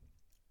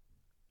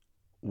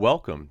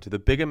Welcome to the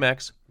Big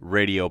MX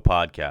Radio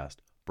Podcast,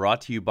 brought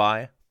to you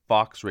by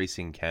Fox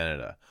Racing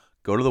Canada.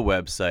 Go to the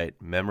website,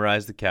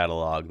 memorize the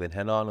catalog, then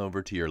head on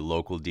over to your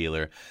local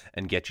dealer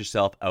and get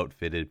yourself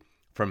outfitted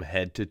from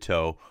head to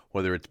toe,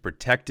 whether it's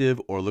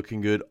protective or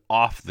looking good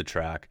off the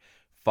track.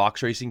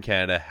 Fox Racing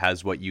Canada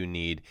has what you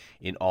need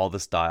in all the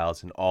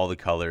styles and all the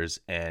colors,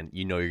 and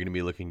you know you're going to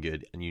be looking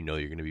good and you know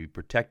you're going to be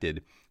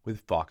protected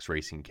with Fox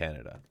Racing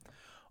Canada.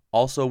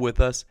 Also with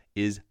us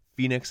is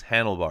Phoenix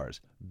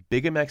Handlebars.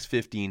 Big MX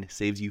 15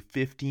 saves you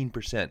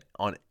 15%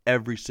 on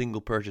every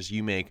single purchase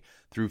you make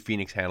through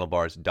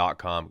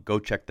phoenixhandlebars.com. Go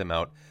check them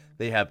out.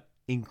 They have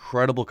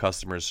incredible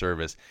customer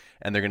service,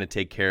 and they're going to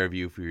take care of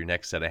you for your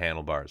next set of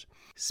handlebars.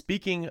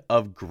 Speaking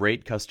of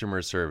great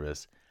customer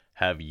service,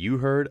 have you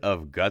heard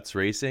of Guts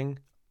Racing?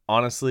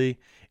 Honestly,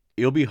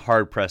 you'll be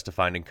hard-pressed to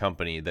find a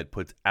company that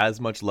puts as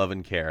much love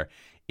and care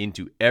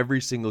into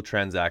every single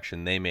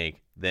transaction they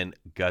make than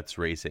Guts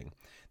Racing.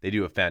 They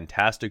do a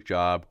fantastic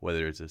job,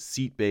 whether it's a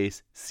seat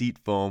base, seat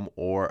foam,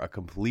 or a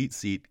complete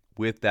seat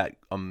with that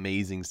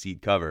amazing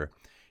seat cover.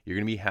 You're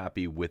going to be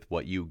happy with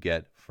what you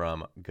get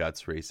from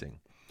Guts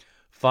Racing.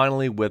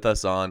 Finally, with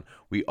us on,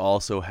 we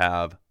also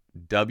have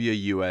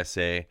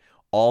WUSA,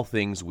 all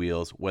things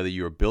wheels. Whether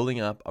you're building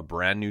up a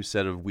brand new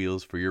set of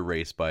wheels for your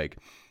race bike,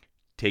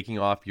 taking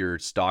off your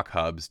stock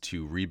hubs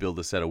to rebuild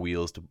a set of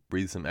wheels to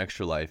breathe some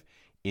extra life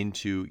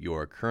into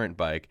your current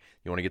bike,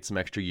 you want to get some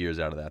extra years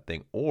out of that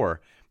thing,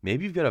 or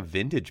maybe you've got a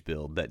vintage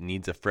build that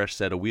needs a fresh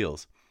set of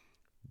wheels.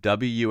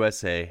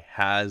 WUSA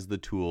has the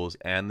tools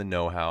and the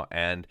know-how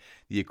and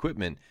the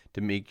equipment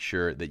to make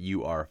sure that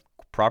you are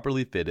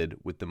properly fitted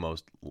with the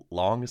most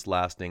longest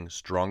lasting,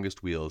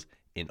 strongest wheels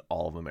in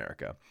all of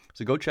America.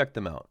 So go check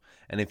them out.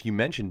 And if you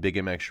mention Big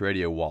MX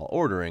Radio while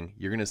ordering,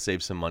 you're going to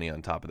save some money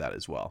on top of that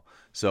as well.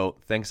 So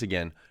thanks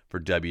again for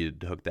W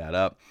to hook that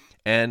up.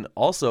 And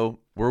also,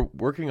 we're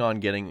working on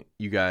getting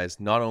you guys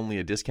not only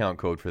a discount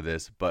code for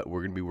this, but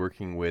we're going to be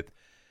working with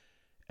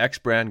X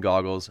Brand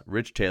Goggles.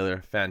 Rich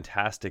Taylor,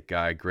 fantastic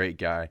guy, great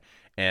guy.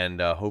 And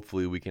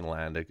hopefully we can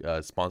land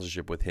a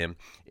sponsorship with him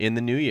in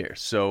the new year.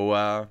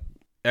 So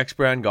X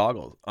Brand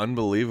Goggles,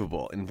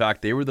 unbelievable. In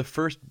fact, they were the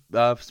first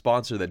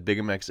sponsor that Big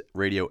MX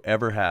Radio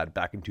ever had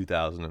back in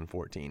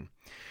 2014.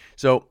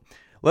 So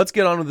let's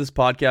get on with this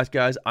podcast,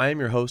 guys. I am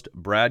your host,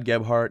 Brad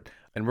Gebhart,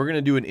 and we're going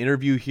to do an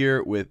interview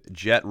here with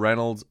Jet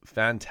Reynolds.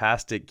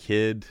 Fantastic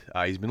kid.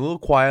 He's been a little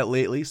quiet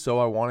lately, so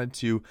I wanted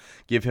to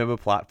give him a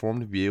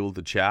platform to be able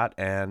to chat.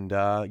 And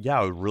I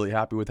was really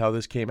happy with how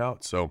this came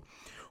out. So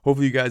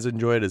hopefully you guys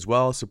enjoy it as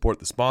well. Support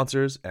the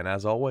sponsors. And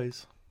as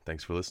always,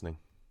 thanks for listening.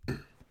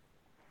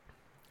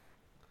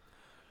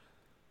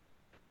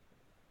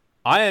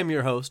 I am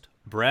your host,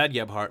 Brad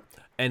Gebhart,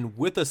 and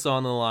with us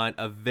on the line,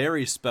 a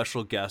very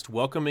special guest,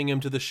 welcoming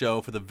him to the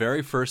show for the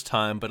very first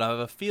time, but I have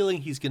a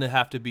feeling he's going to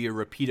have to be a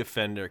repeat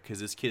offender because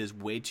this kid is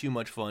way too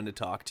much fun to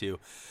talk to.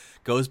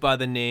 Goes by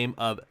the name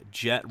of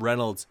Jet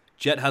Reynolds.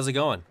 Jet, how's it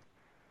going?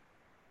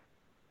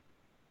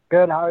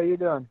 Good, how are you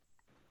doing?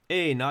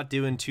 Hey, not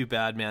doing too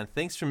bad, man.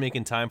 Thanks for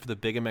making time for the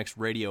Big MX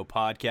Radio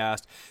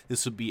podcast.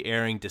 This will be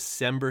airing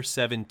December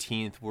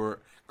 17th. We're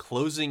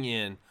closing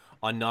in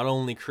on not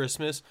only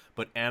Christmas,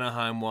 but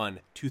Anaheim 1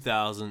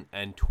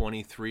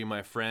 2023,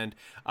 my friend.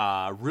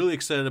 Really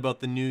excited about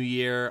the new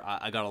year.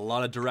 I got a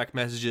lot of direct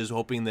messages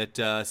hoping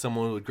that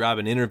someone would grab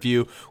an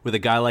interview with a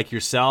guy like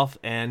yourself.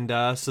 And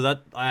so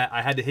that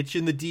I had to hit you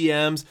in the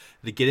DMs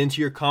to get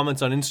into your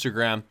comments on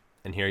Instagram,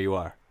 and here you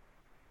are.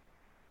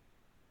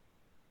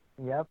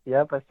 Yep.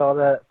 I saw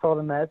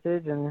the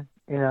message, and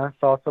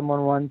saw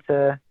someone wanted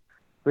to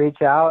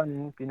reach out,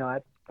 and I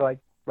feel like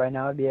right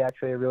now would be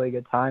actually a really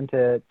good time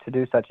to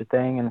do such a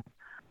thing and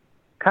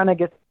kind of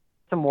get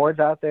some words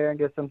out there and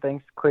get some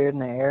things cleared in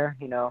the air.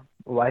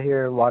 I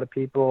hear a lot of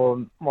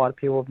people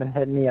have been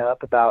hitting me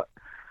up about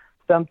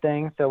some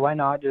things, so why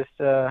not just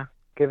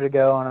give it a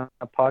go on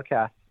a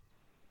podcast?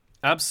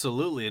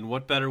 Absolutely, and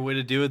what better way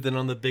to do it than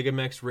on the Big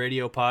MX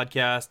Radio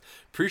podcast?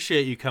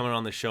 Appreciate you coming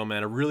on the show,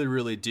 man. I really,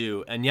 really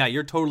do. And yeah,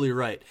 you're totally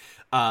right.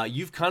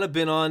 You've kind of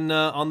been on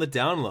the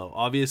down low.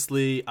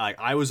 Obviously,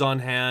 I was on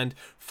hand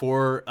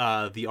for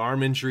the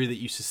arm injury that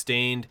you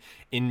sustained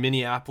in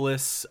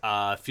Minneapolis.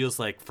 Feels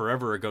like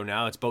forever ago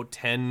now. It's about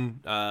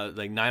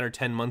 9 or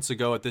 10 months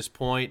ago at this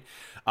point.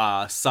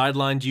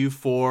 Sidelined you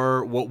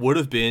for what would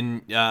have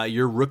been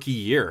your rookie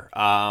year.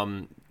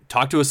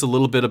 Talk to us a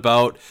little bit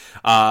about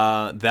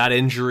that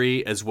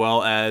injury, as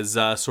well as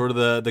sort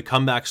of the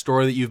comeback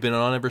story that you've been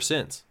on ever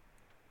since.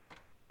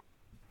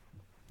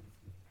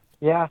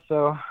 Yeah,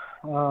 so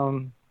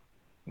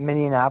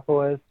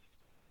Minneapolis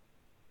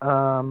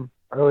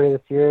earlier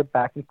this year,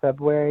 back in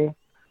February,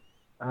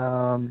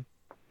 kind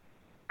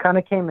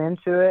of came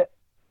into it,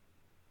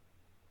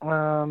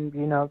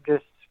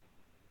 just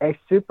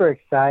super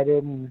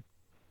excited,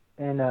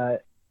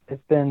 and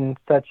it's been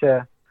such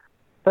a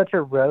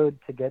road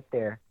to get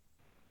there.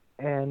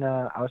 And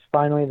I was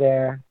finally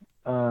there,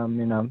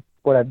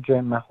 what I've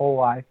dreamed my whole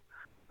life,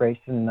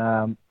 racing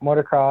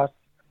motocross,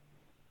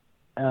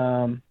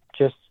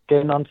 just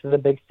getting onto the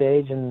big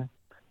stage and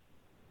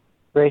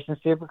racing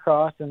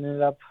Supercross and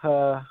ended up,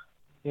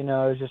 it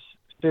was just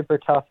super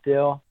tough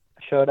deal.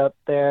 I showed up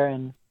there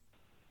and,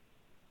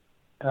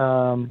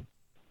 it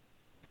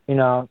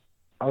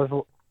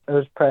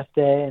was press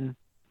day and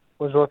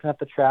was looking at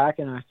the track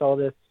and I saw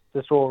this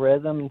little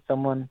rhythm and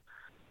someone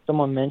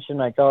mentioned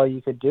like, oh,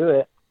 you could do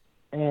it.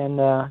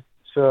 And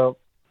so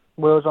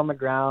wheels on the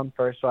ground,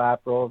 first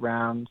lap, roll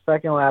around.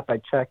 Second lap, I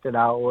checked it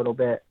out a little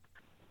bit.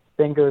 I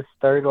think it was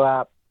third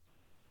lap.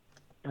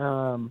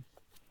 I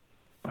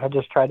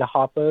just tried to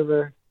hop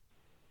over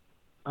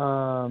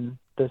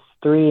this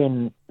 3,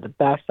 and the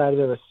backside of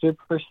it was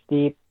super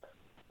steep,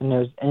 and it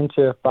was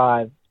into a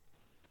 5.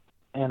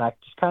 And I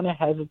just kind of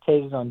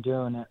hesitated on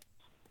doing it.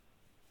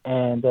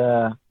 And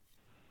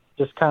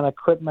just kind of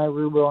clipped my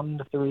rear wheel on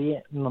the 3,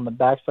 and on the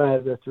backside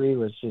of the 3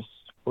 was just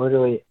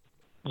literally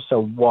just a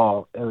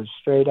wall. It was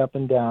straight up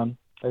and down.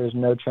 There was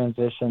no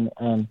transition,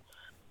 and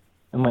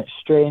went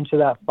straight into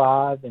that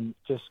 5, and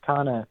just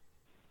kind of,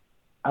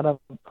 I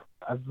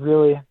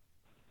really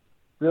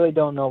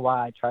don't know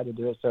why I tried to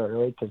do it so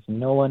early, because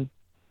no one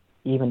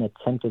even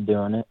attempted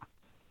doing it.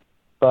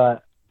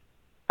 But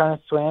kind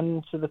of swam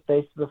into the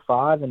face of the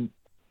 5, and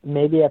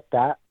maybe at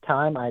that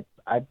time I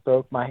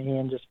broke my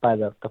hand just by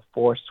the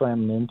force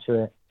slamming into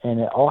it, and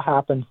it all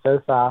happened so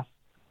fast.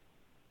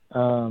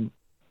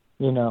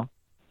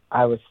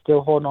 I was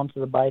still holding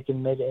onto the bike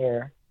in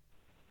midair,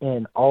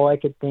 and all I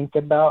could think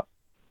about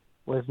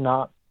was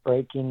not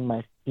breaking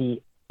my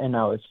feet, and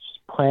I was just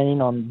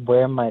planning on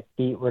where my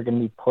feet were going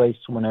to be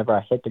placed whenever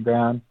I hit the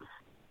ground.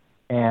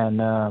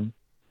 And,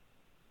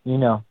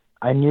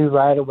 I knew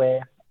right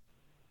away,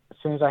 as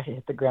soon as I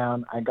hit the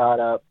ground, I got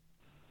up,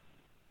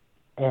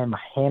 and my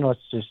hand was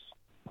just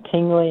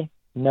tingly,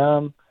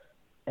 numb,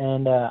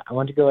 and I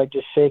went to go,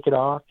 just shake it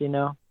off, just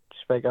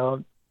like,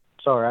 oh,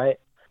 it's all right.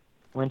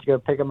 Went to go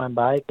pick up my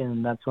bike,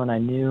 and that's when I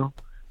knew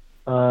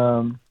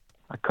I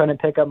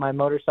couldn't pick up my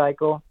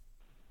motorcycle.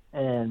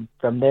 And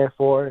from there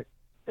forward,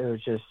 it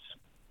was just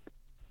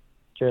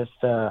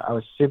I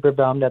was super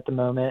bummed at the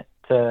moment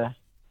to,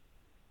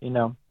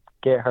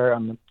 get hurt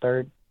on the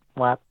third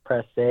lap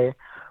press day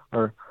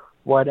or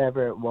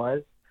whatever it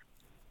was.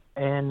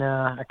 And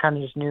I kind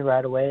of just knew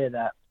right away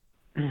that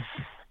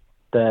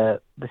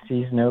the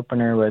season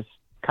opener was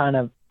kind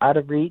of out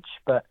of reach,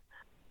 but,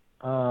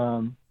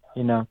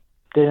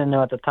 didn't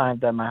know at the time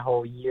that my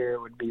whole year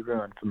would be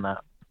ruined from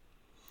that.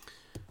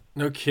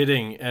 No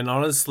kidding. And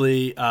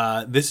honestly,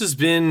 this has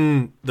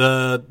been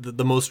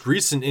the most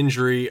recent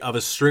injury of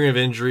a string of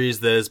injuries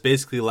that has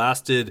basically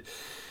lasted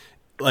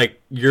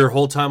like your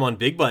whole time on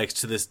big bikes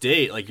to this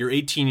date. Like, you're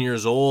 18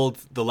 years old.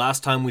 The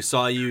last time we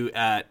saw you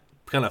at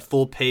kind of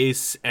full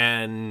pace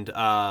and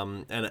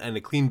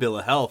a clean bill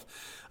of health,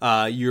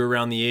 you were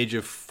around the age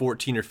of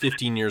 14 or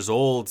 15 years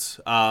old.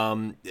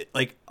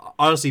 Like,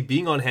 honestly,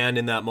 being on hand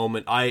in that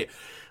moment,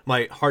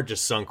 my heart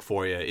just sunk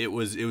for you. It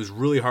was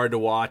really hard to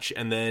watch.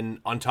 And then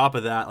on top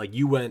of that, like,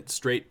 you went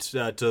straight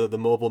to the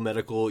mobile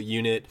medical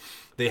unit.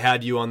 They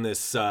had you on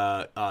this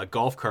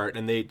golf cart,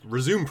 and they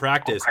resumed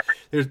practice.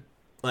 There's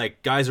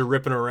like, guys are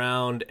ripping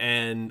around,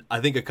 and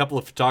I think a couple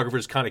of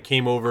photographers kind of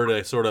came over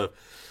to sort of,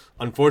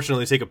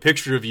 unfortunately, take a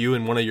picture of you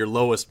in one of your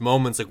lowest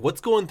moments. Like,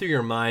 what's going through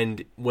your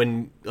mind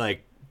when,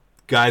 like,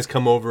 guys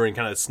come over and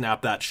kind of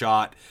snap that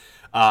shot?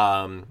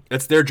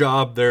 It's their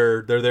job.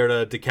 They're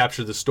there to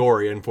capture the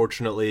story.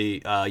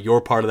 Unfortunately,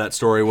 your part of that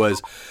story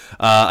was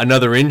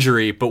another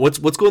injury. But what's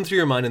going through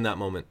your mind in that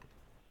moment?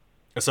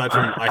 Aside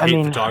from,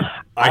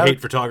 I hate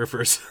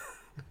photographers.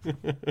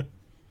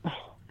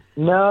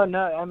 No.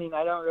 I mean,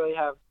 I don't really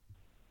have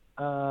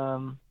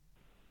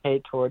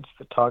hate towards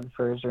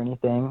photographers or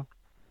anything.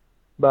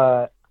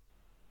 But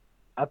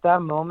at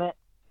that moment,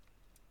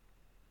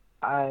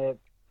 I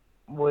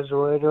was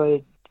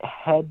literally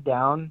head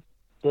down,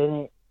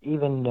 didn't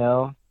even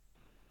know.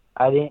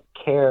 I didn't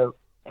care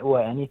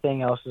what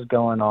anything else was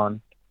going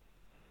on.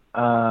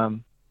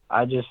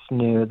 I just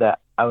knew that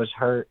I was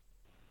hurt,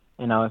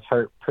 and I was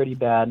hurt pretty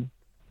bad.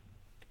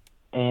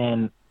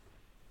 And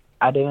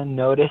I didn't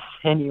notice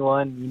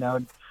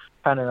anyone,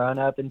 kind of run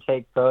up and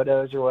take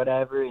photos or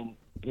whatever. And,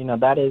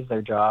 that is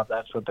their job.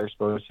 That's what they're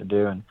supposed to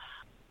do. And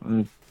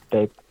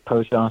they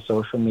post it on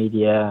social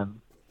media. And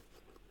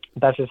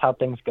that's just how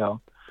things go.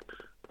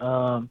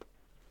 No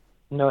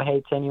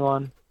hate to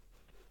anyone.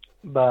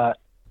 But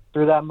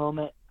through that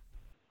moment,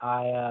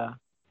 I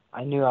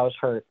knew I was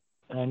hurt.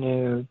 And I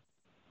knew,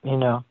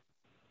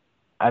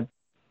 I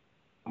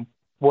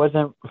was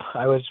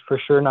for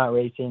sure not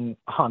racing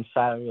on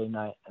Saturday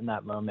night in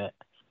that moment.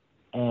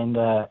 And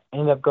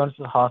ended up going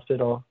to the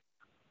hospital.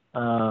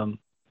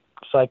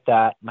 Just like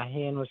that. My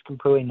hand was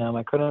completely numb.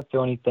 I couldn't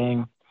feel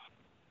anything.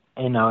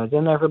 And I was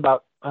in there for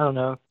about,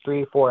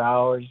 3 or 4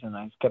 hours, and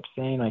I kept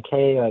saying, like,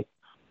 hey, like,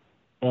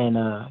 and,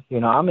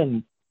 I'm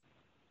in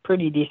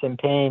pretty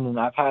decent pain, and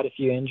I've had a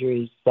few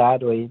injuries,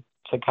 sadly,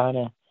 to kind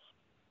of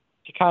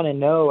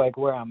know, like,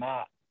 where I'm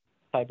at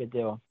type of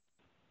deal.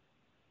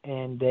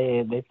 And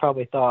they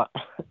probably thought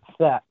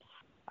that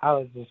I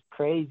was just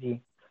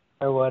crazy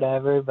or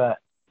whatever, but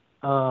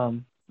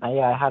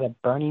I had a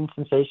burning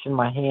sensation in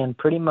my hand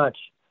pretty much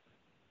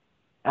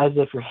as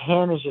if your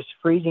hand is just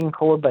freezing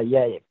cold, but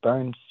yet it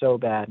burns so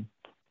bad.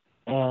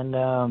 And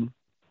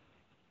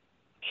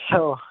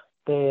so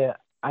I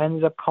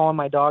ended up calling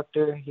my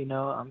doctor.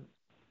 I'm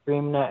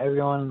screaming at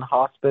everyone in the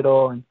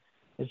hospital, and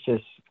it's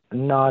just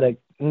not a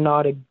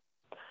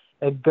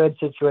good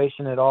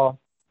situation at all.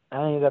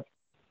 I ended up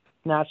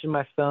snatching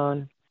my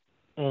phone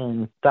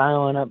and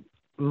dialing up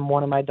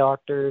one of my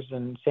doctors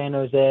in San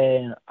Jose,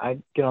 and I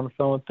get on the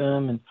phone with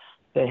them and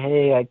say,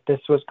 hey, this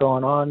is what's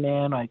going on,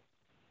 man. I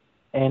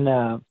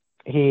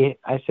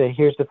say,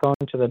 here's the phone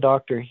to the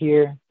doctor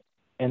here,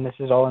 and this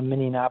is all in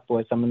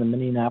Minneapolis. I'm in the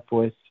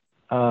Minneapolis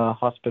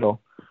hospital.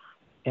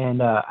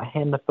 And I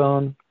hand the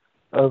phone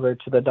over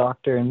to the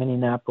doctor in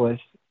Minneapolis,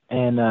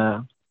 and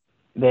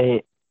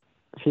he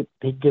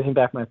gives me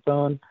back my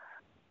phone.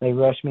 They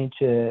rush me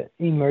to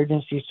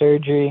emergency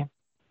surgery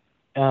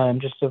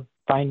just to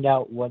find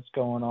out what's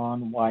going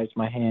on. Why is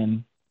my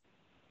hand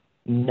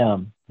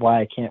numb?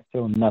 Why I can't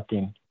feel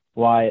nothing?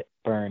 Why it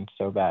burns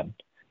so bad?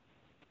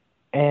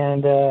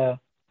 And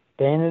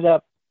they ended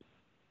up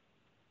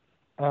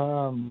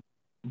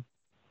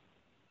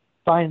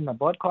finding a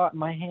blood clot in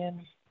my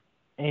hand.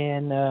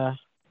 And,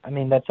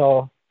 that's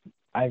all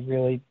I've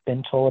really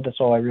been told. That's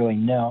all I really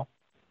know.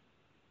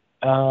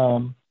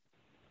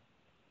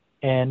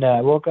 And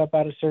I woke up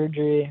out of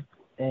surgery,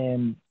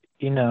 and,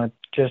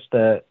 just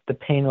the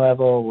pain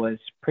level was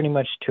pretty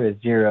much to a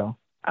zero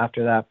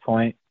after that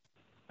point.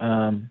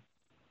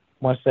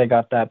 Once they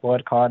got that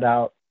blood clot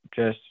out,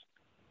 just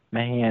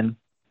my hand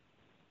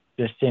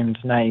just seemed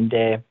night and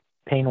day,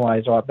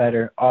 pain-wise, a lot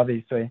better.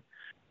 Obviously,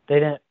 they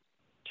didn't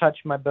touch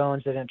my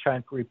bones. They didn't try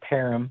and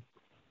repair them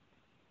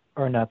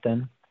or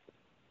nothing.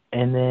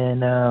 And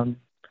then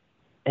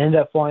ended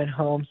up flying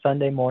home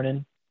Sunday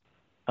morning.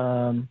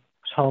 Was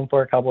home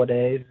for a couple of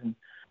days, and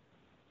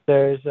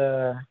there's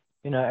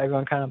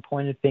everyone kind of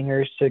pointed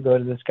fingers to go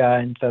to this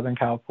guy in Southern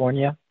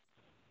California.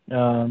 They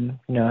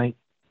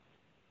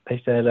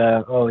said,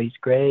 oh, he's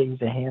great,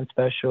 he's a hand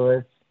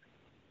specialist,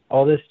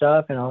 all this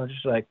stuff, and I was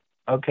just like,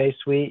 okay,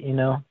 sweet,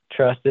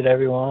 trusted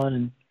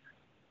everyone,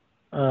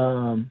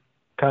 and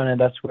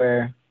that's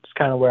where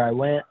I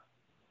went.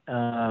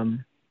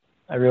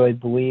 I really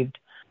believed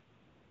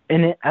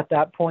in it at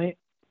that point,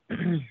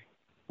 because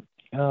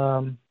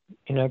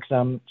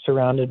I'm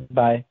surrounded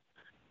by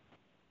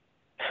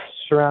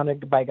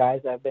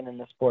guys that have been in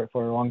the sport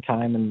for a long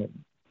time, and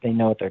they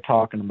know what they're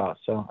talking about.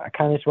 So I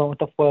kind of just went with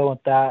the flow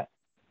with that.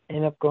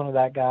 Ended up going to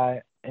that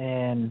guy,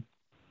 and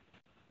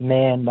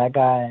man, that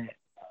guy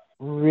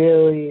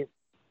really,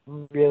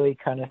 really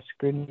kind of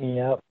screwed me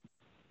up.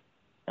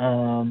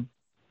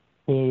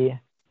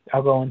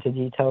 I'll go into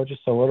detail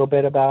just a little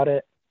bit about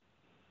it.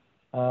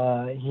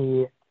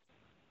 He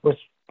was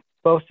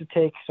supposed to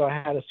take, so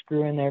I had a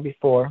screw in there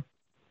before.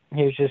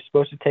 He was just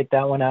supposed to take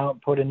that one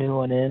out, put a new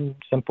one in,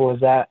 simple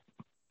as that.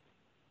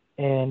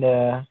 And,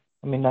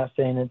 not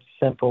saying it's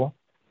simple,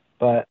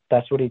 but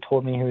that's what he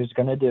told me he was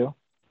going to do.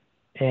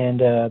 And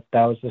that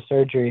was the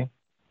surgery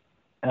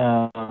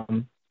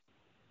that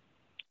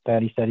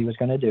he said he was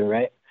going to do,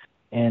 right?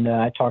 And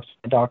I talked to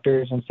the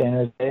doctors in San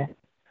Jose,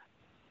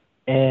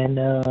 and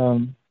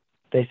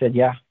they said,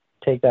 yeah,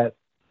 take that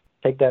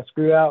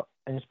screw out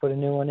and just put a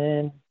new one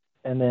in.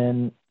 And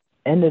then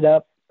ended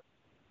up,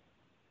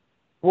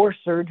 worst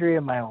surgery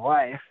of my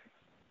life,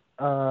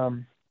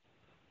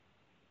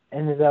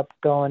 ended up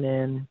going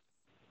in,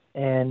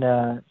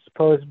 and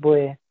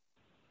supposedly,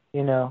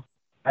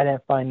 I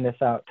didn't find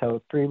this out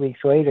till 3 weeks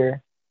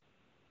later,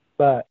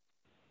 but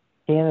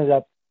he ended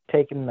up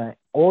taking the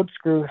old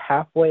screw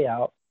halfway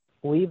out,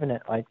 leaving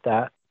it like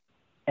that,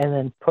 and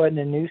then putting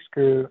a new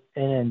screw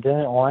in and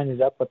didn't line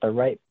it up with the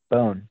right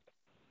bone.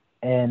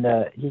 And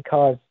he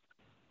caused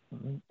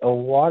a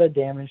lot of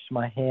damage to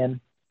my hand,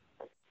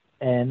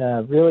 and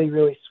really,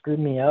 really screwed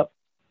me up.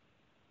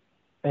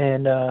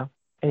 And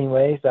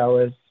anyways, I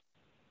was,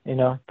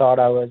 thought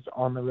I was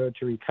on the road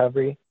to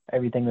recovery.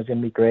 Everything was going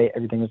to be great.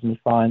 Everything was going to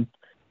be fine.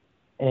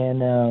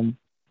 And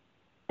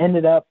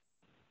ended up,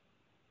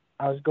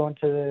 I was going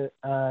to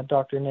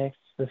Dr. Nix,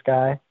 this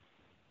guy,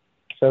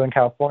 so in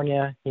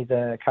California. He's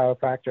a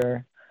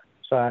chiropractor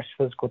 /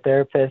 physical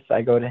therapist.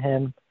 I go to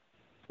him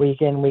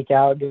week in, week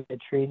out,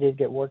 get treated,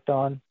 get worked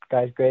on.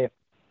 Guy's great.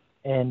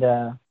 And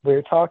we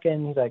were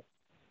talking. He's like,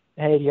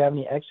 hey, do you have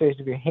any x-rays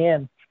of your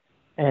hand?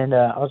 And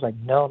I was like,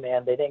 no,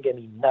 man, they didn't give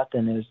me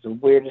nothing. It was the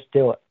weirdest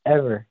deal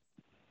ever.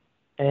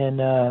 And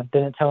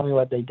didn't tell me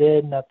what they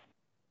did, nothing.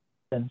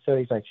 And so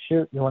he's like,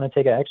 shoot, you want to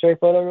take an x-ray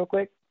photo real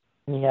quick?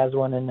 And he has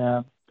one in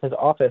his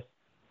office.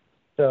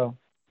 So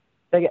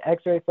take an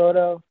x-ray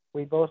photo.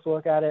 We both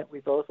look at it. We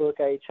both look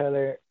at each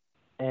other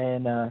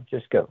and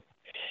just go,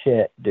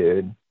 shit,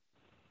 dude.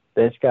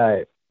 This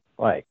guy,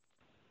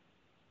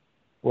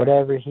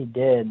 whatever he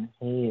did,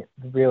 he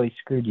really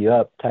screwed you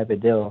up type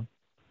of deal.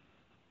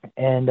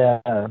 And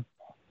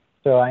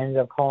so I ended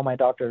up calling my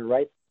doctor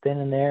right then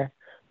and there,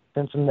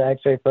 sent him the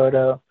x-ray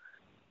photo,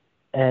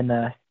 and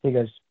he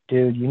goes,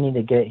 dude, you need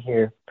to get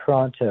here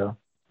pronto.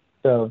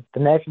 So the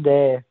next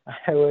day,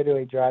 I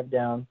literally drive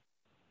down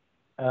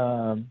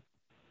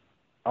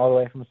all the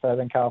way from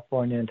Southern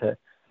California to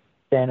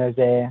San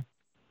Jose.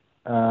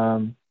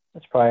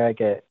 It's probably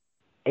like a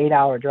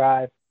 8-hour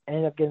drive.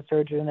 Ended up getting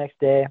surgery the next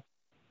day.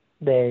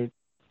 They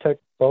took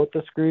both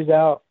the screws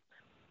out,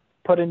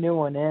 put a new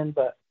one in,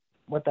 but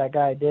what that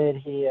guy did,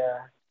 he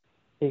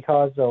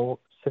caused a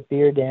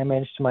severe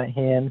damage to my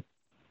hand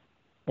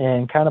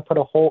and kind of put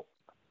a halt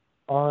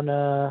on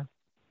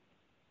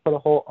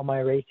my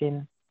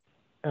racing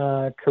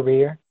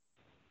career.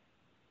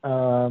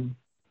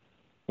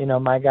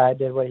 My guy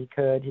did what he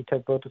could. He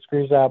took both the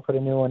screws out, put a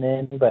new one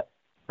in, but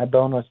my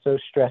bone was so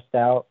stressed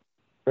out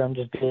from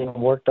just being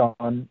worked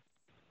on.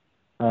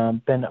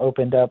 Been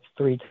opened up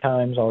 3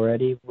 times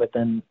already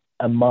within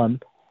a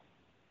month.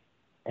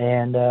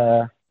 And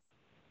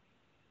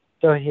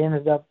so he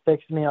ended up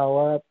fixing me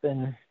all up,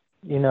 and,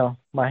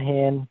 my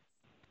hand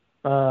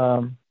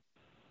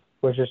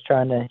was just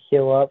trying to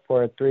heal up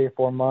for 3 or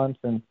 4 months,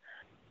 and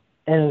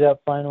ended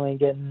up finally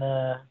getting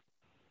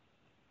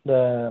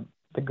the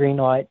green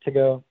light to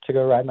go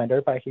ride my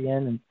dirt bike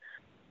again. And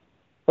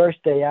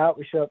first day out,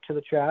 we show up to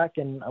the track,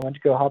 and I went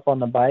to go hop on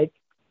the bike,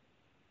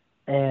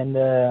 and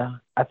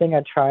I think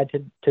I tried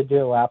to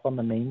do a lap on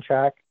the main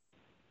track,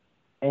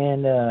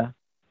 and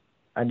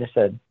I just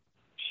said,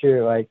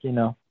 shoot, I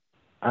can't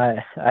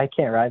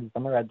ride this.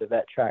 I'm gonna ride the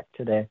vet track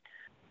today.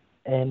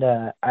 And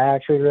I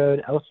actually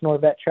rode Elsinore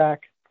vet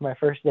track for my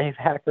first day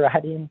back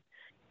riding,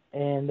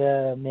 and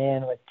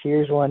man, with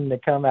tears wanting to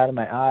come out of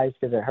my eyes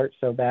because it hurt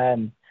so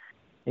bad.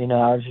 And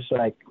I was just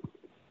like,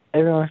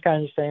 everyone was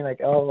kind of just saying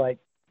like, oh, like,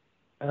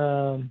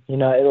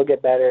 it'll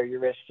get better. Your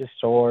wrist's just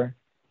sore.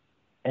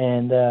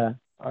 And I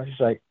was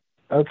just like,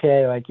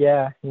 okay, like,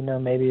 yeah,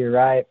 maybe you're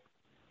right.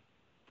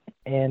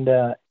 And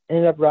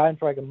ended up riding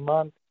for like a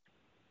month,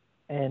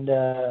 and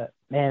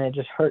man, it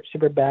just hurt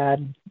super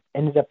bad.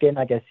 Ended up getting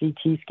like a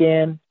CT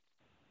scan,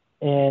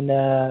 and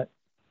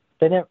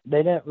they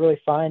didn't really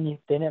find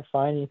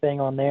anything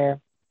on there.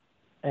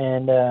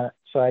 And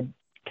so I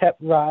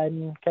kept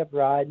riding,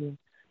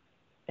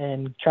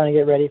 and trying to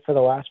get ready for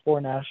the last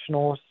 4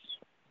 nationals.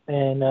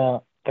 And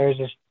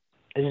it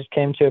just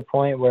came to a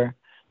point where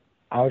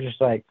I was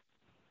just like,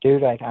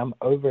 dude, like, I'm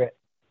over it.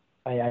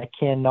 I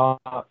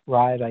cannot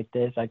ride like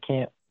this. I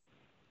can't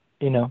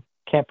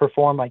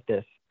perform like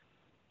this.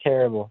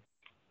 Terrible.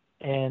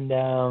 And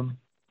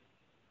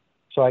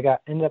so I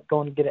ended up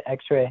going to get an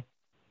X-ray,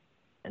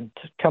 and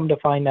to come to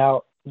find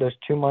out, those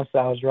 2 months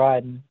that I was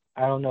riding,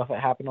 I don't know if it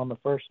happened on the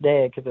first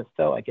day because it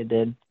felt like it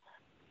did,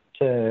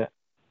 to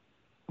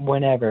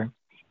whenever.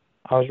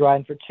 I was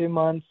riding for 2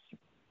 months,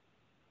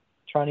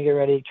 trying to get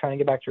ready, trying to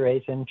get back to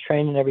racing,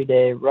 training every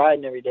day,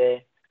 riding every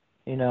day,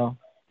 doing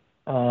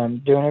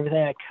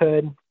everything I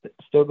could,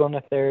 still going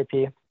to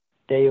therapy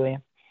daily,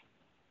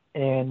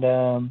 and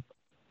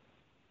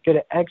get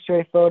an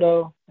X-ray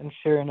photo, and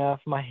sure enough,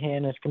 my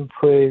hand is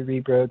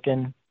completely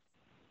rebroken.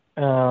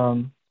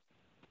 Hand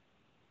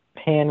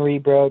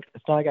rebroke.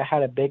 It's not like I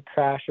had a big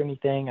crash or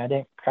anything. I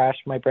didn't crash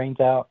my brains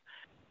out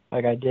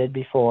like I did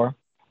before.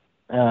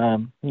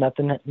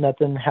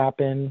 Nothing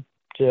happened.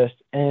 Just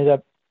ended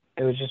up,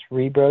 it was just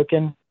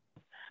rebroken,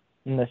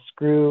 and the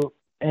screw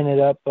ended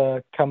up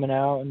coming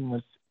out and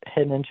was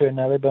hitting into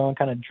another bone,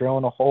 kind of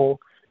drilling a hole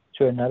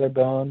to another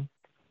bone,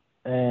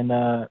 and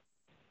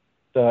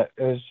so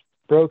it was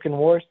broken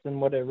worse than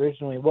what it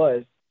originally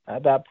was.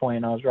 At that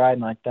point, I was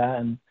riding like that,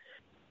 and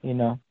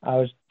I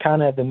was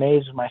kind of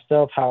amazed with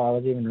myself how I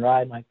was even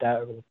riding like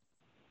that over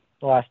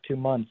the last 2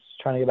 months,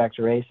 trying to get back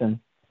to racing.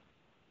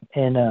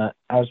 And I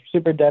was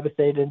super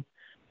devastated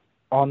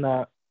on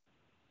that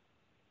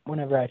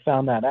whenever I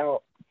found that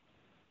out.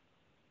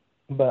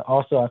 But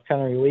also I was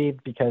kind of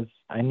relieved because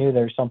I knew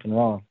there was something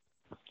wrong.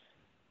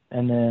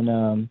 And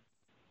then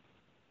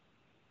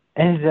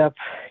ended up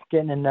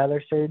getting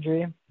another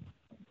surgery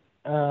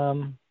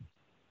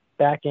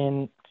back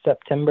in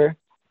September.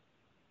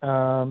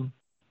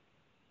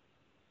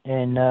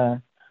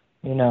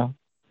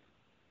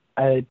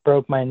 I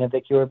broke my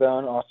navicular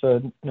bone,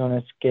 also known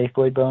as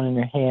scaphoid bone, in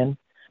your hand.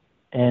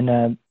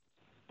 And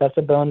that's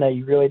a bone that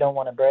you really don't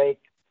want to break.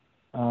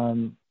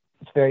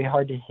 It's very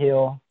hard to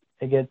heal.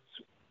 It gets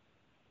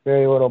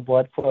very little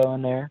blood flow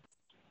in there.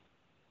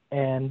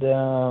 And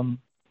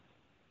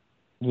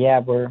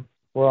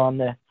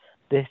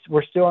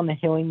we're still on the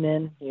healing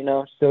mend,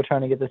 still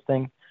trying to get this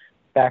thing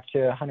back to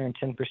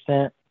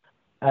 110%.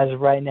 As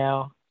of right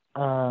now,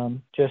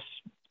 just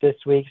this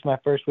week's my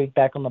first week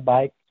back on the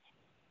bike.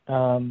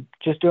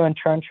 Just doing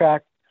turn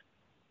track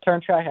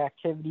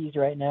activities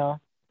right now.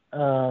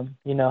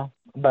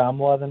 But I'm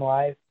loving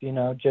life,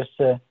 just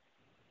to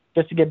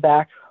get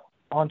back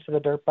onto the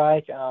dirt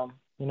bike. I'm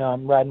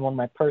riding one of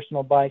my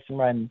personal bikes. I'm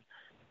riding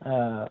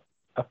a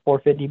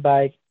 450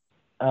 bike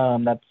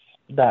that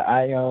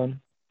I own.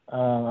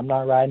 I'm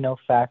not riding no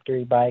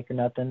factory bike or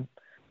nothing.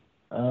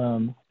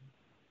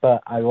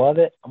 But I love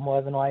it. I'm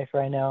loving life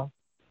right now.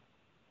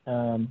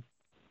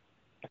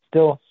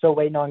 Still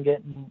waiting on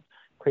getting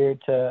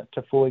cleared to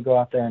fully go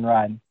out there and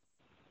ride.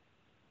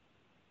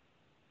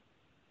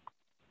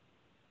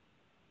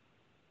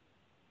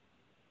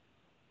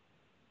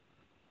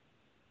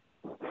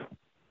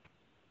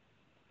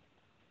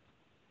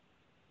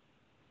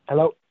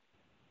 Hello.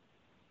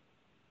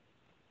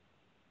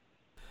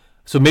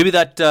 So maybe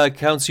that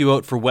counts you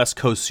out for West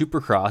Coast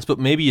Supercross, but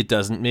maybe it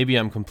doesn't. Maybe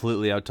I'm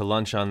completely out to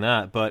lunch on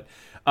that. But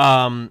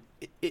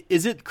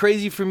is it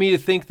crazy for me to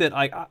think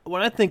that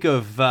when I think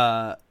of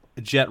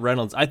Jet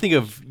Reynolds, I think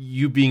of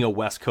you being a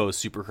West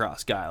Coast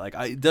Supercross guy. Like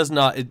it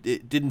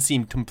didn't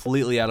seem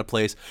completely out of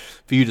place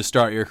for you to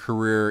start your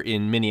career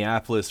in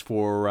Minneapolis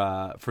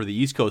for the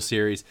East Coast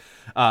Series.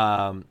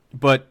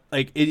 But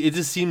like it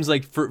just seems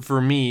like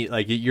for me,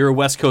 like you're a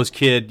West Coast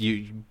kid,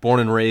 you born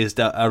and raised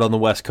out on the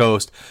West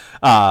Coast.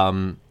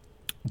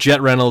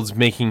 Jet Reynolds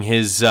making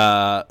his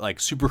like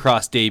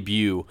Supercross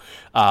debut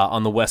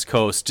on the West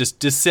Coast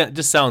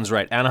just sounds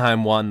right.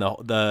 Anaheim won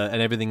the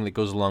and everything that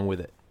goes along with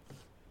it.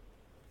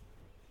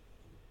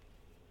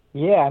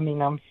 Yeah, I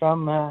mean, I'm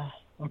from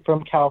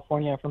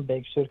California. I'm from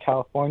Bakersfield,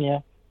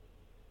 California.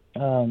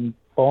 Born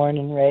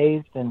and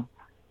raised, and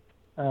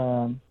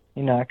I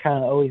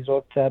kind of always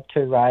looked up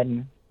to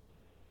riding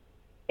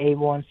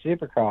A1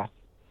 Supercross.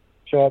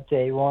 Show up to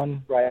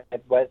A1, ride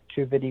West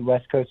 250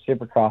 West Coast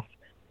Supercross,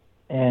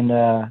 and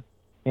I've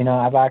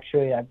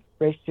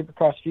raced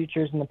Supercross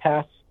Futures in the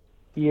past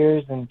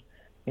years, and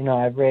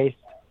I've raced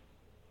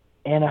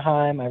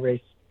Anaheim, I've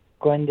raced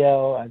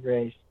Glendale, I've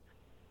raced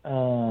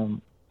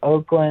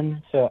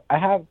Oakland. So I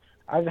have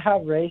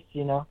raced,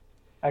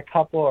 a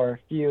couple or a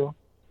few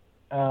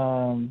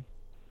Supercross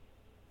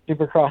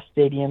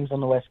stadiums on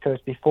the West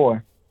Coast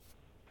before.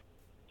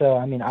 So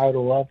I mean, I would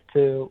love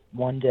to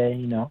one day,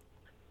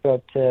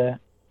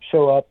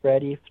 show up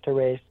ready to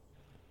race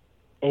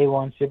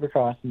A1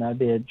 Supercross, and that'd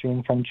be a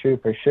dream come true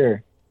for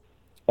sure.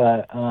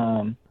 But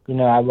I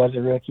was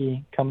a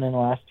rookie coming in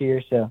last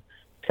year, so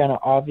it's kind of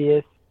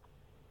obvious,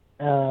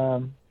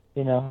 to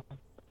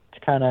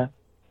kind of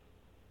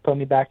put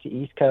me back to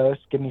East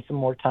Coast, give me some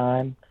more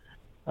time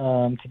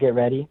to get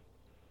ready.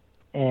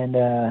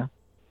 And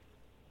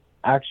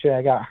actually,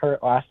 I got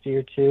hurt last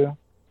year too.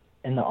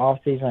 In the off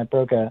season, I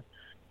broke a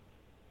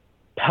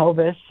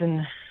pelvis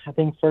in I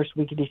think first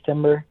week of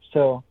December.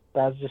 So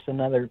that's just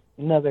another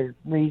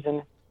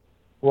reason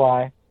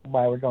why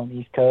we're going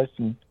East Coast.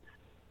 And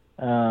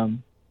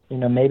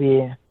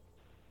maybe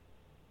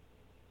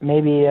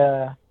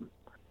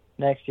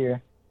next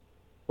year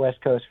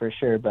West Coast for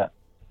sure, but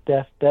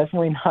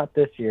definitely not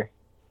this year.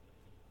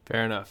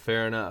 Fair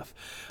enough.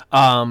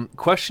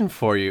 Question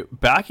for you.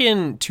 Back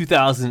in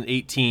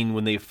 2018,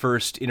 when they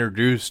first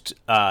introduced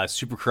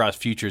Supercross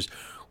Futures,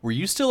 were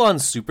you still on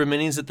Super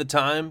Minis at the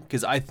time?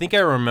 Because I think I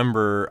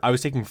remember I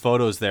was taking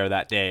photos there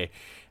that day,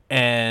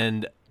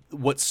 and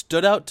what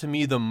stood out to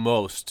me the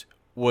most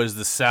was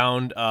the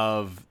sound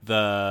of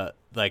the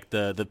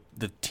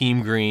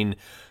Team Green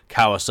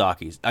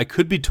Kawasaki's. I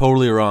could be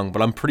totally wrong,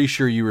 but I'm pretty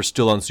sure you were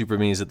still on Super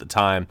Minis at the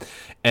time,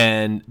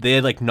 and they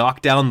had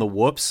knocked down the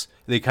whoops.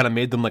 They kind of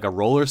made them like a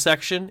roller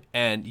section,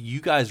 and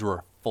you guys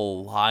were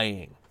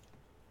flying.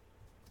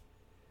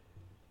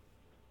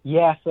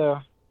 Yeah,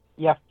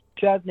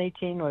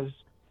 2018 was,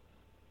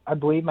 I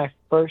believe, my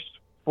first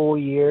full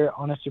year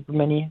on a Super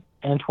Mini.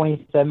 And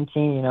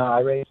 2017, I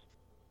raced.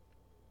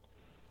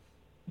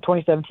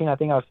 2017, I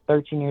think I was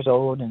 13 years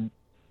old, and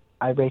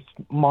I raced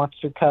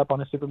Monster Cup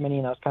on a Super Mini,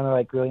 and that was kind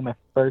of really my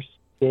first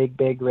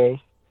big race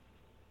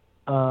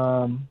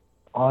on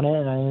it,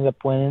 and I ended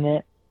up winning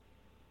it.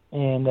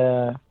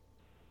 And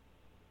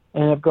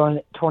ended up going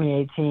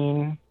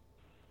 2018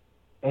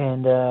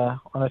 and on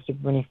a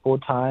Super Mini full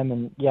time,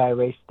 and I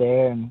raced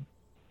there,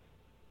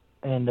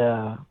 and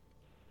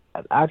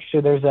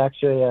actually there's a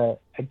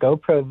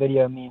GoPro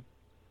video of me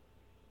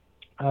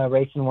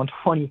racing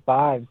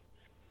 125,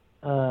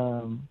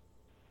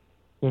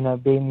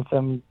 beating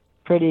some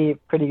pretty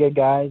good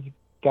guys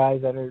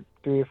that are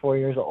 3 or 4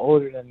 years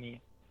older than me,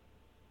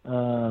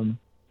 and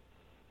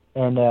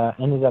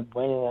ended up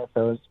winning it.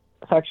 So it's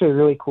actually a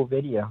really cool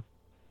video.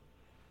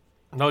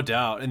 No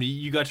doubt. And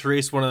you got to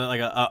race one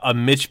of a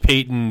Mitch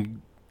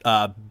Payton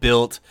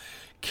built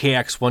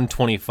KX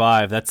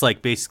 125. That's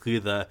basically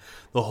the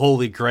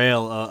holy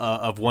grail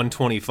of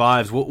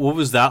 125s. What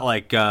was that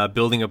like,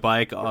 building a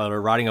bike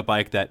or riding a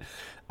bike that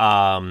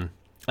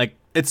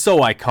it's so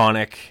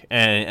iconic,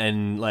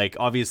 and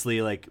obviously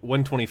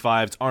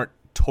 125s aren't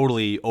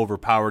totally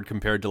overpowered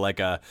compared to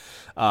a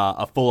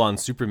full-on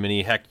Super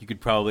Mini. Heck, you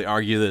could probably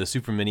argue that a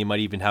Super Mini might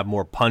even have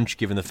more punch,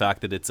 given the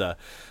fact that it's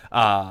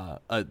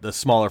the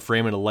smaller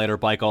frame and a lighter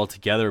bike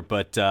altogether.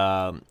 But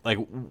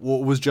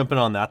what was jumping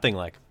on that thing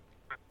like?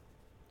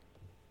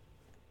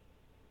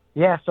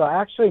 Yeah, so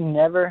I actually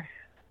never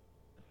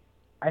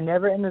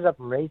ended up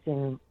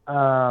racing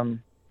my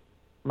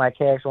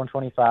KX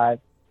 125.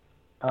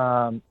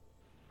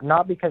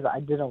 Not because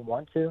I didn't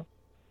want to,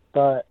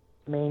 but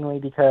mainly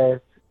because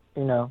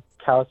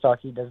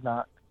Kawasaki does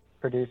not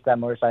produce that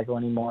motorcycle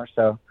anymore,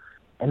 so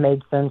it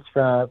made sense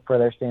for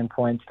their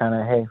standpoint to kind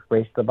of, hey,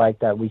 race the bike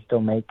that we still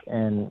make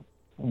and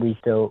we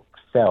still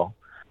sell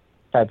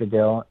type of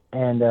deal.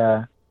 And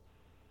so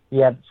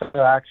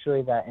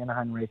actually that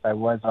Anaheim race I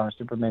was on a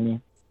Super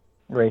Mini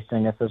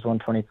racing SS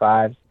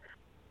 125s,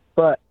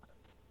 but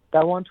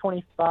that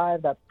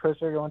 125, that Pro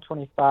Circuit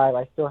 125,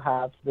 I still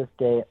have to this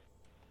day.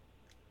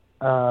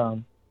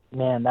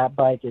 Man, that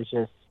bike is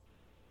it's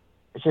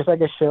just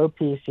like a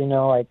showpiece, you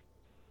know, like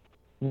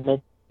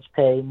Mitch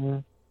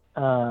Payton,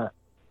 KX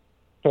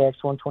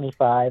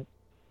 125,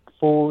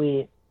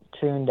 fully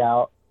tuned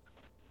out,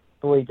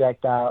 fully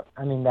decked out.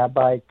 I mean, that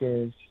bike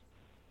is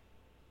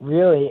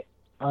really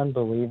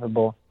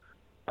unbelievable.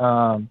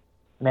 Man,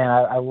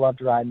 I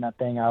loved riding that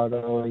thing. I would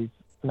always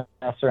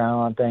mess around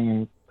on that thing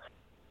and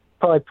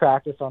probably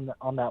practice on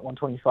that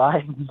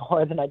 125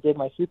 more than I did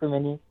my Super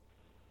Mini.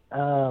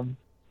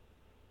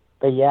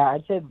 But yeah,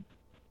 I'd say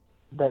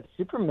that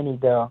Super Mini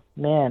though,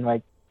 man,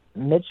 like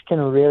Mitch can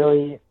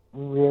really,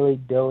 really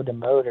build a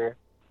motor.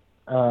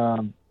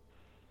 I'd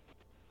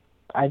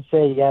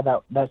say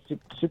that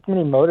Super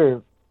Mini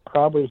motor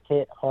probably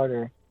hit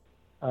harder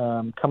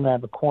coming out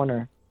of the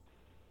corner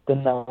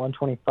than that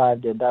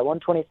 125 did. That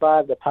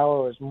 125, the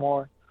power was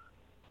more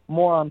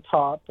on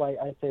top. Like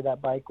I'd say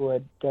that bike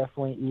would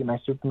definitely eat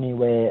my Super Mini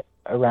weight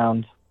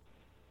around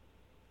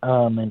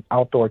an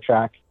outdoor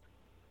track.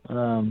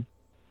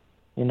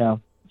 You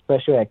know,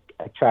 especially a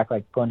track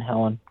like Glen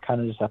Helen, kind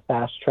of just a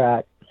fast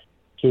track,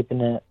 keeping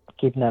that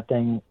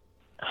thing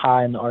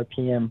high in the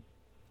RPM.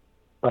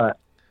 But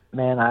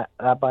man,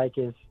 that bike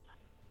is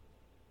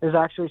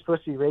actually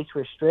supposed to be raced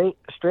with straight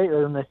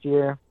rhythm this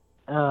year.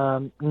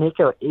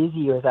 Nico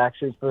Izzy was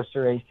actually supposed to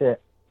race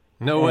it.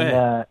 No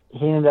way.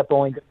 He ended up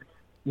only.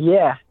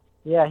 Yeah,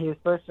 he was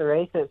supposed to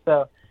race it,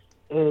 so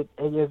it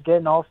was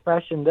getting all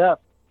freshened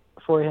up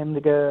for him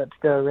to go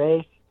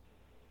race,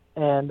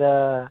 and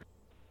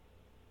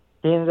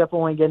he ended up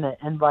only getting an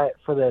invite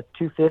for the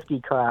 250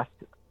 class.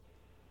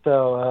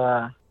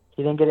 So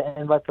he didn't get an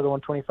invite for the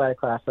 125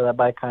 class. So that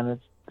bike kind of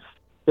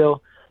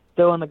still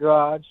in the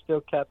garage,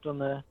 still kept on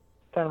the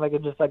kind of like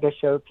just like a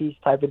showpiece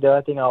type of deal.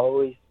 I think I'll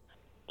always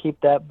keep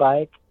that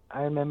bike.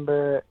 I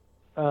remember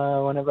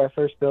whenever I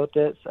first built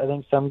it, I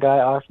think some guy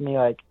offered me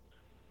like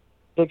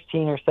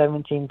 $16,000 or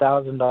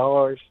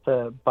 $17,000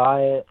 to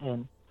buy it,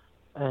 and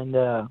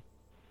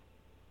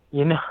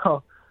you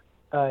know,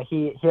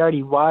 he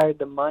already wired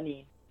the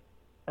money.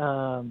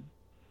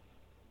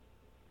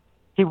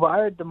 He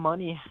wired the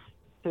money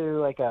to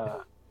like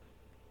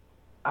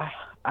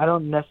I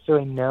don't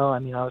necessarily know. I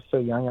mean, I was so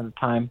young at the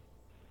time,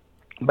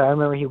 but I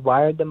remember he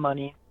wired the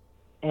money,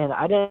 and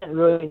I didn't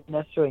really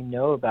necessarily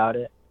know about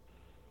it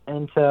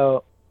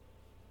until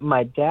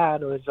my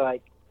dad was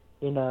like,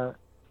 you know,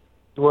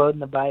 loading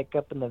the bike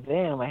up in the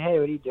van. I'm like, hey,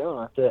 what are you doing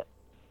with it?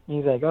 And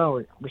he's like,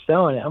 oh, we're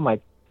selling it. I'm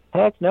like,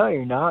 heck no,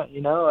 you're not. You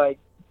know, like,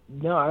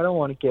 no, I don't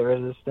want to get rid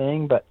of this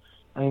thing. But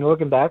I mean,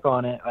 looking back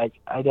on it, like,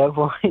 I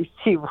definitely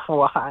see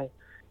why,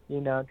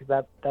 you know,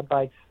 because that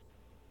bike's,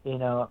 you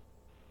know,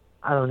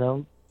 I don't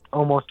know,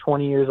 almost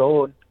 20 years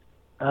old.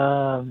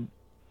 And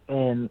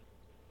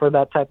for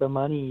that type of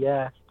money,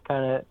 yeah, it's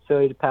kind of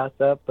silly to pass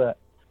up. But,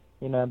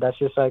 you know, that's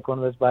just like one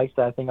of those bikes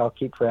that I think I'll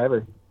keep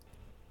forever.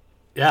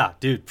 Yeah,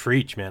 dude,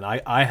 preach, man.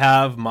 I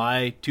have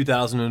my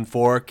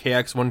 2004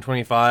 KX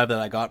 125 that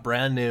I got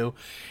brand new,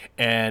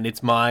 and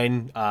it's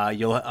mine.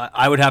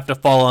 I would have to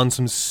fall on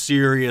some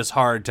serious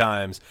hard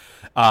times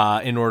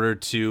in order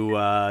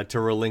to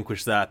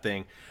relinquish that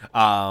thing.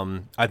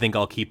 I think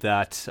I'll keep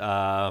that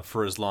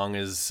for as long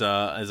as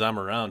I'm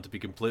around, to be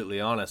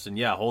completely honest. And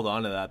yeah, hold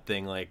on to that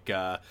thing. Like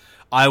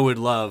I would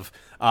love.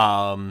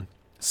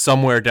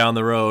 Somewhere down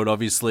the road,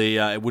 obviously,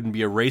 it wouldn't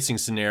be a racing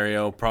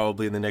scenario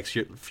probably in the next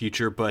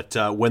future, but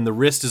when the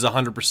wrist is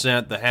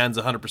 100%, the hand's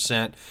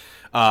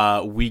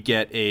 100%, we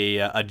get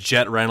a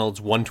Jet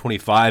Reynolds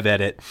 125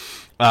 edit.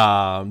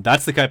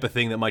 That's the type of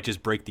thing that might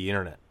just break the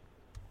internet.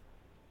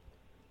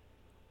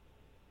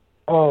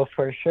 Oh,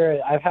 for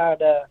sure. I've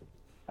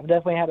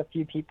definitely had a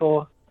few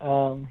people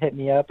hit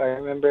me up. I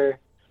remember,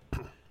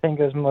 I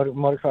think it was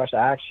Motocross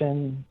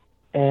Action,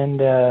 and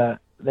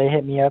they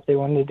hit me up. They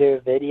wanted to do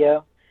a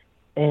video.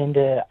 And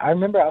I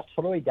remember I was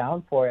totally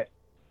down for it.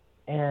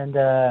 And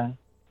I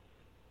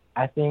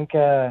think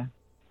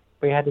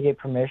we had to get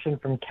permission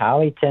from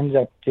Cali to end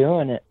up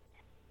doing it.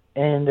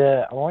 And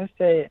I want to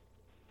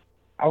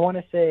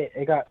say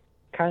it got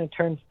kind of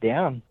turned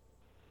down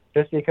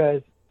just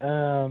because,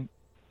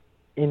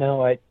 you know,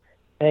 like,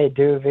 hey,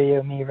 do a video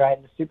of me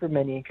riding the Super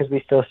Mini because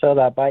we still sell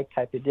that bike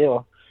type of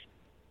deal.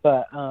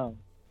 But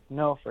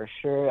no, for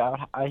sure,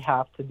 I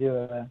have to do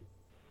a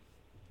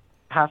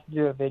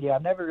video.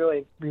 I've never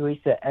really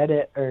released an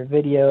edit or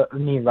video of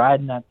me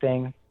riding that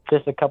thing.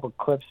 Just a couple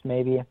clips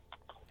maybe.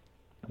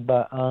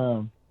 But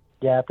yeah,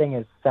 that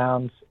thing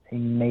sounds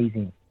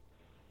amazing.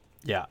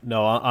 Yeah,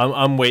 no,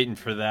 I'm waiting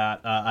for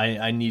that.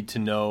 I need to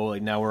know.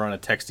 Like now we're on a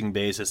texting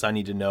basis. I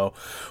need to know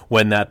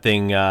when that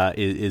thing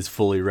is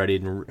fully ready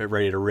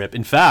to rip.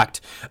 In fact,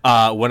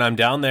 when I'm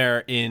down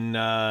there in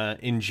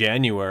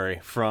January,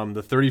 from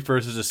the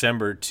 31st of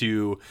December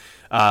to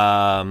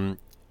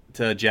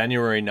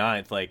January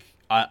 9th, like.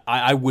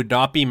 I would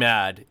not be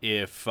mad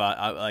if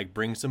I like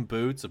bring some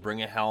boots, or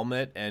bring a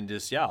helmet, and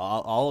just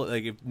I'll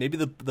like if maybe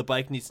the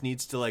bike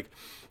needs to like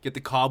get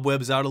the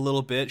cobwebs out a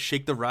little bit,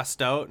 shake the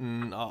rust out,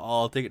 and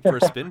I'll take it for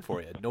a spin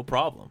for you. No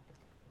problem.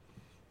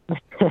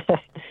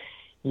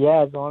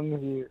 Yeah, as long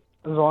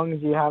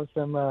as you have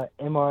some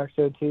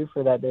MRX02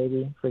 for that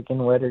baby,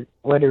 freaking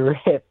let it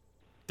rip.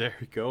 There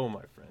you go,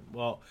 my friend.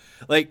 Well,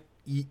 like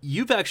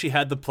you've actually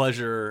had the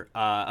pleasure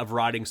of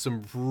riding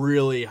some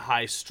really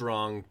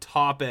high-strung,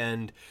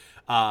 top-end,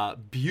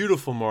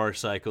 beautiful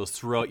motorcycles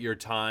throughout your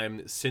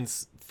time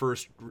since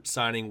first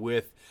signing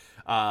with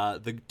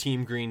the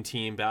Team Green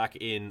team back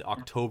in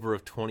October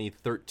of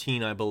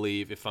 2013, I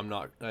believe, if I'm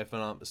not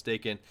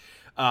mistaken.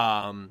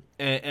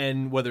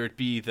 And whether it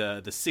be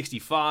the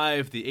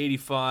 65, the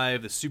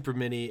 85, the Super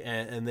Mini,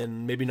 and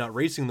then maybe not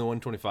racing the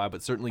 125,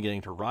 but certainly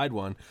getting to ride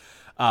one.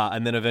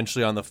 And then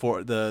eventually on the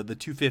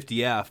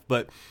 250F.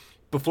 But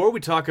before we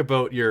talk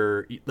about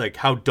your like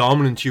how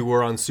dominant you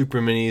were on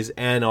Super Minis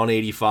and on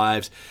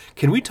 85s,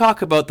 can we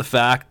talk about the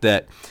fact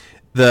that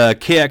the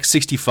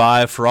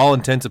KX65, for all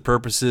intents and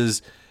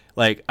purposes,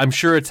 like I'm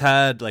sure it's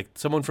had like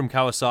someone from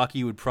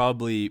Kawasaki would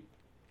probably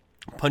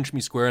punch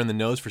me square in the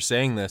nose for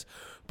saying this,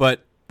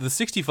 but the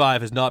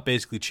 65 has not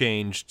basically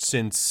changed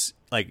since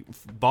like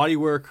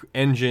bodywork,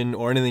 engine,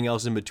 or anything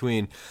else in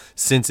between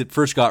since it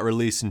first got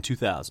released in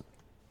 2000.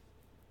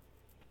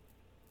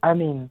 I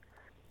mean,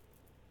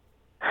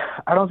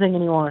 I don't think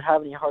anyone would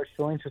have any harsh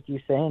feelings with you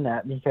saying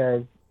that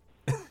because,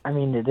 I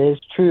mean, it is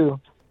true.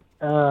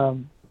 I'll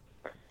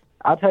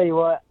tell you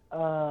what,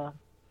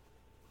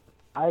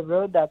 I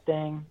rode that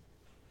thing,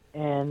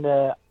 and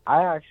I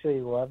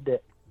actually loved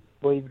it,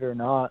 believe it or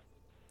not.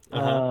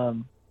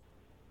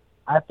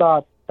 I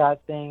thought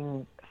that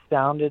thing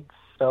sounded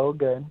so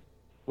good,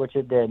 which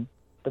it did.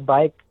 The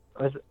bike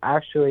was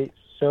actually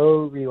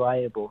so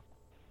reliable.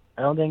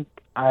 I don't think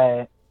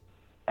I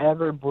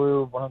ever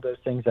blew one of those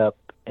things up,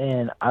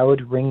 and I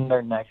would wring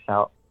their necks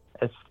out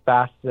as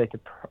fast as they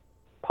could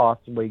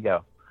possibly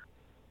go.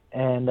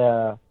 And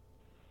I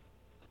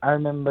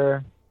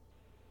remember,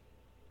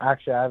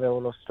 actually, I have a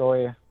little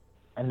story.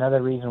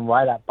 Another reason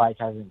why that bike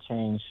hasn't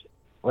changed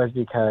was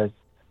because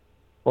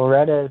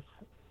Loretta's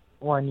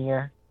one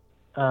year,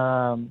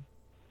 one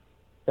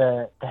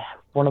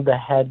of the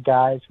head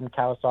guys from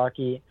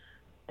Kawasaki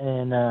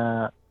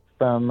and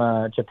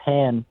from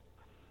Japan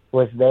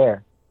was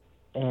there.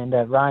 And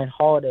Ryan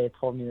Holiday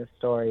told me this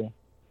story.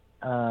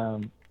 It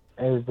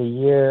was the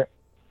year,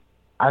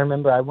 I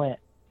remember I went,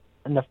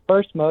 in the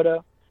first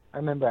moto, I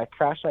remember I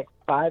crashed like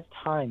 5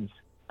 times.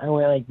 I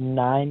went like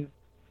 9-1-1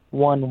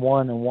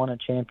 and won a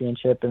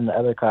championship. In the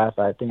other class,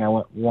 I think I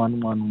went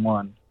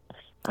 1-1-1.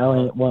 I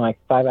only won like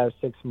 5 out of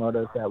 6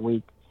 motos that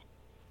week.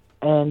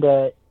 And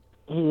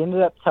he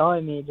ended up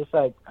telling me just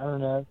like, I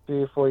don't know,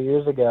 3 or 4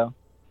 years ago,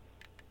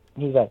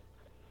 he's like,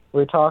 we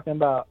were talking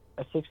about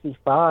a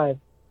 65,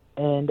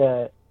 and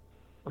I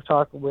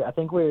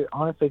think we were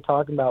honestly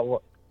talking about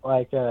what,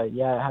 like, yeah,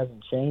 it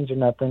hasn't changed or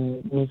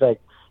nothing. And he's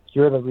like,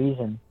 you're the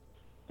reason.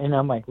 And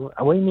I'm like, what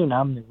do you mean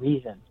I'm the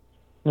reason?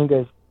 And he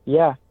goes,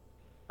 yeah,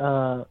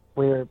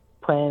 we were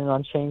planning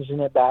on changing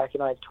it back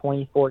in like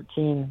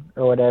 2014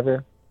 or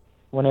whatever,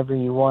 whenever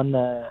you won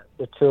the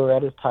two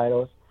Loretta's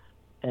titles.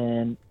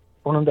 And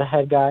one of the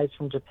head guys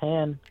from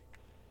Japan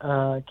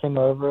came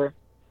over,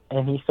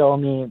 and he saw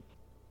me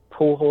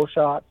pull hole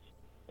shots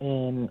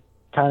and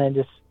kind of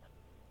just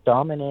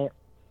dominate,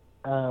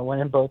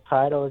 winning both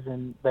titles.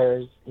 And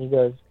he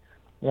goes,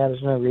 yeah,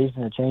 there's no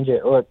reason to change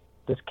it. Look,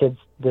 this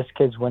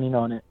kid's winning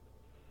on it.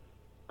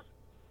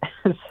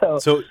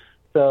 So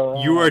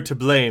you are to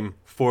blame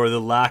for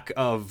the lack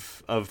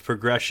of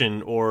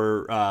progression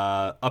or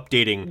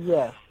updating.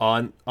 Yes.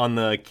 on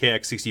the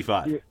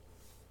KX65.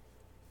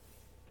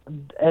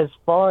 As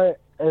far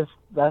as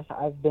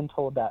I've been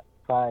told that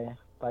by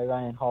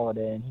Ryan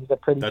Holiday, and he's a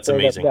pretty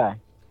straight-up guy.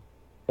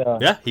 So,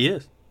 yeah, he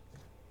is.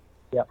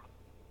 Yep.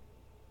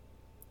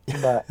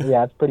 But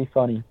yeah, it's pretty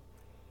funny.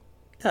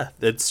 Yeah,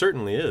 it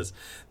certainly is.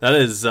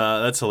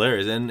 That's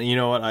hilarious. And you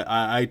know what?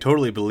 I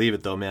totally believe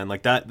it though, man.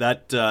 Like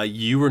that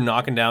you were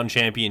knocking down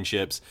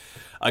championships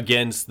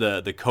against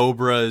the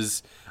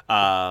Cobras,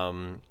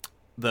 the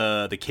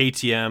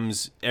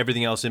KTMs,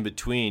 everything else in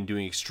between,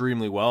 doing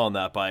extremely well on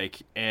that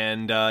bike.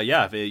 And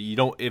yeah,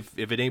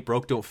 if it ain't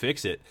broke, don't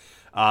fix it.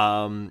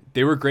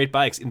 They were great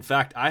bikes. In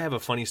fact, I have a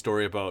funny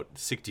story about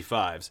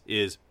 65s.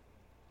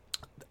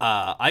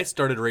 I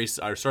started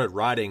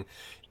riding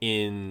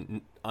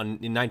in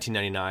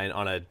 1999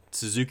 on a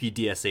Suzuki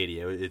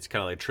DS80. It's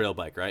kind of like a trail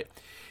bike, right?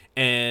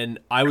 And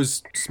I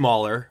was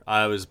smaller.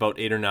 I was about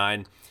 8 or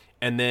 9.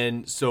 And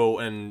then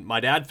and my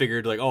dad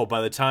figured like, oh,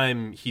 by the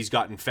time he's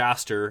gotten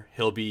faster,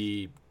 he'll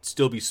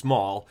still be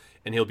small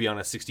and he'll be on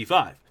a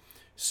 65.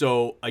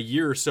 So a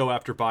year or so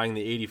after buying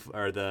the 80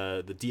 or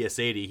the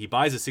DS80, he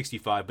buys a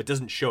 65 but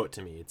doesn't show it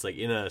to me. It's like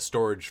in a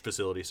storage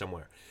facility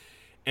somewhere.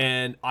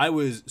 And I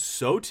was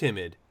so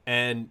timid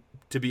and,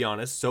 to be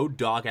honest, so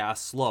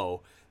dog-ass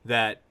slow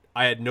that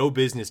I had no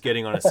business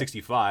getting on a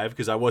 65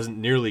 because I wasn't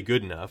nearly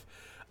good enough.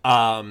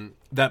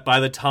 That by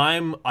the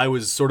time I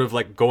was sort of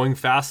like going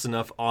fast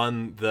enough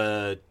on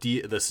the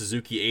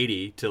Suzuki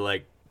 80 to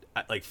like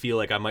feel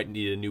like I might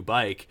need a new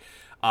bike,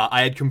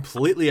 I had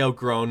completely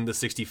outgrown the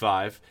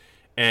 65,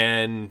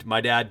 and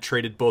my dad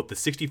traded both the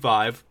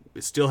 65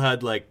 it still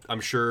had, like,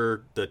 I'm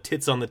sure the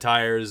tits on the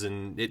tires,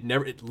 and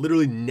it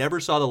literally never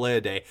saw the light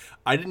of day.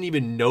 I didn't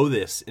even know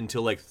this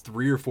until like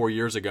 3 or 4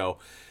 years ago,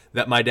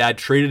 that my dad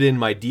traded in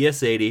my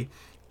DS80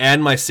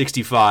 and my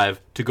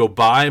 65 to go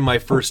buy my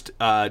first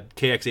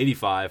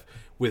KX85,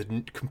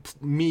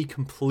 with me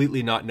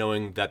completely not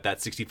knowing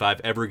that 65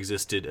 ever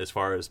existed as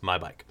far as my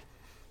bike.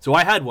 So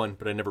I had one,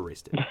 but I never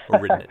raced it or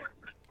ridden it.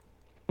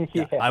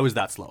 Yeah, I was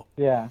that slow.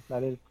 Yeah,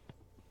 that is.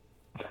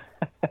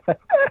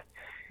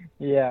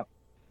 Yeah.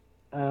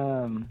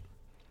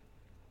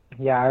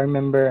 Yeah, I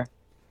remember.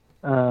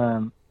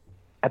 I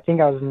think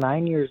I was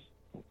 9 years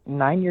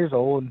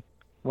old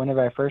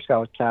whenever I first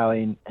got with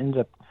Callie, and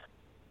ended up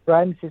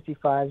riding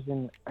 65s.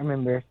 And I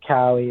remember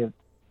Callie would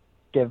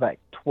give like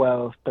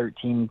 12,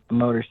 13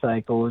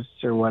 motorcycles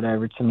or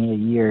whatever to me a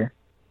year.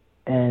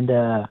 And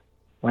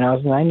when I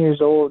was 9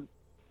 years old,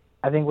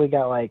 I think we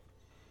got like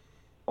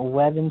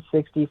 11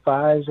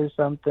 65s or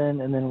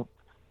something. And then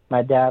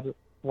my dad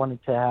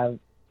wanted to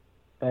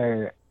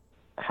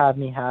have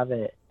me have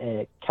a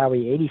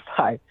Callie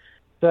 85.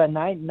 So at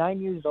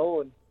nine years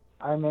old,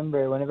 I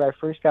remember whenever I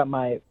first got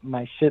my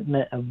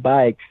shipment of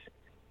bikes,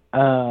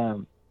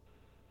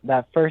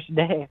 that first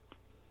day,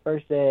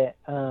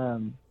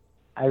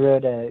 I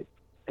rode a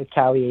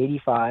Callie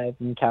 85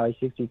 and Callie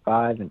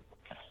 65, and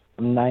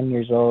I'm 9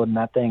 years old, and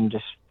that thing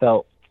just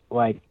felt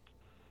like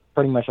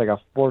pretty much like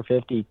a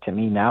 450 to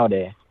me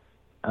nowadays.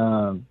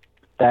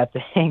 That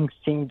thing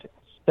seemed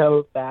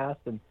so fast,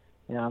 and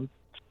I'm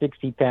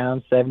 60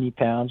 pounds, 70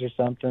 pounds or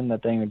something.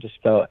 That thing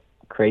just felt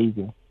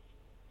crazy.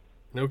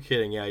 No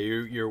kidding. Yeah,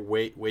 you're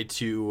way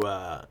too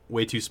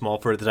small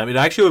for it at the time. It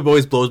actually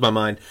always blows my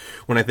mind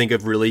when I think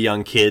of really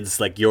young kids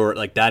like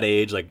like that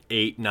age, like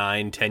 8,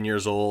 9, 10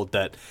 years old,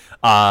 that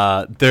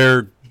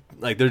they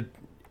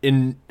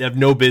have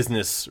no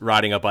business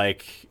riding a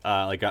bike,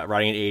 like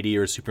riding an 80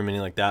 or a super mini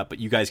like that, but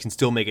you guys can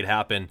still make it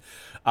happen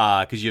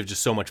because you have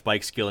just so much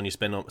bike skill and you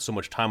spend so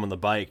much time on the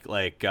bike.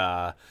 Like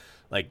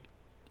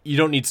you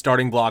don't need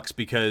starting blocks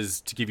because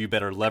to give you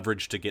better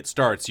leverage to get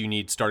starts. You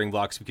need starting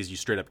blocks because you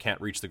straight up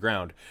can't reach the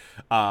ground.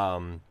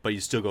 But you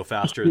still go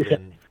faster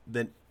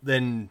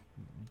than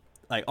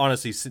like,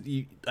 honestly,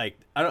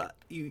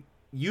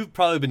 you've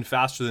probably been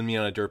faster than me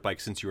on a dirt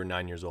bike since you were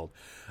 9 years old.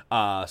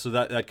 So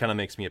that kind of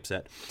makes me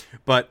upset.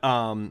 But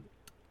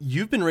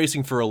you've been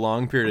racing for a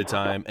long period of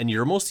time, and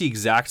you're almost the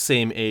exact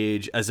same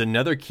age as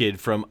another kid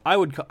from,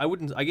 I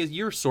guess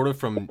you're sort of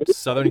from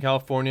Southern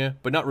California,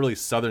 but not really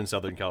Southern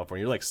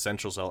California. You're like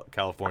Central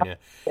California.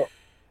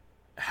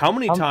 How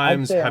many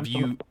times have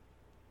you?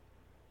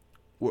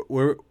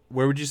 Where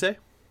would you say?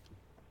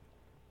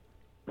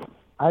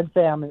 I'd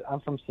say I'm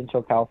from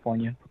Central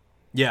California.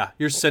 Yeah,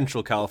 you're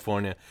Central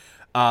California.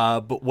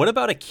 But what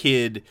about a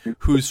kid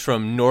who's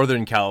from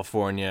Northern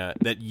California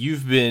that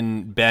you've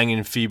been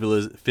banging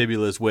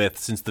fibulas with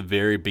since the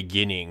very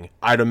beginning?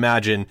 I'd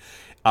imagine.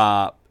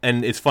 And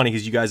it's funny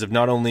because you guys have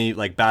not only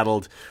like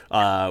battled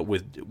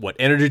with what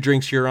energy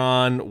drinks you're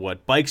on,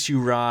 what bikes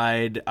you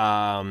ride.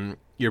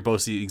 You're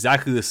both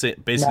exactly the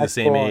same, basically the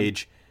same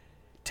age.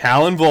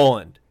 Talon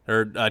Voland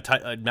or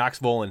Max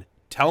Voland.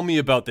 Tell me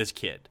about this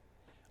kid.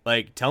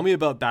 Like, tell me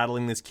about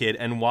battling this kid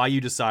and why you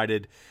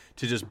decided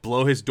to just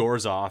blow his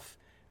doors off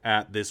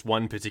at this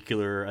one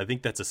particular. I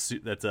think that's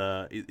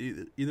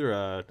either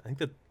a. I think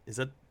that is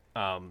that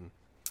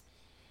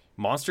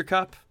Monster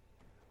Cup,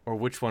 or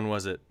which one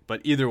was it?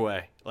 But either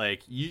way,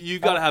 like you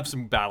got to have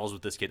some battles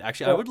with this kid.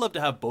 Actually, I would love to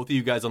have both of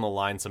you guys on the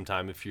line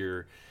sometime if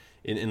you're,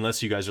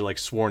 unless you guys are like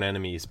sworn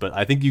enemies. But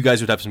I think you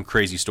guys would have some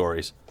crazy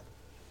stories.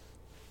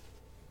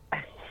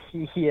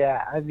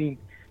 Yeah, I mean,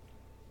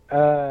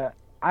 I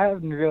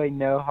have really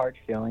no hard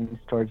feelings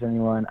towards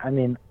anyone. I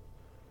mean,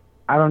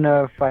 I don't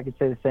know if I could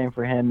say the same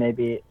for him.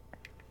 Maybe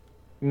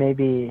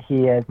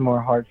he has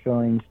more hard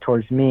feelings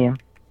towards me.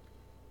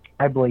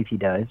 I believe he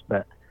does,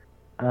 but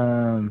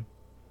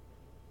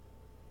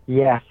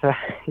yeah. So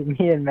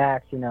me and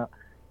Max, he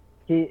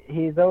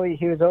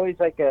was always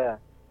like a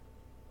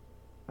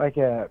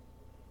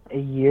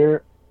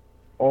year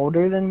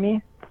older than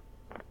me.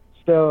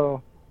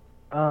 So,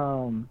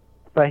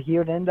 but he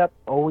would end up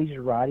always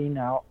riding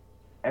out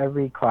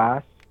every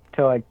class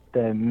to like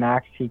the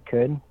max he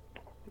could.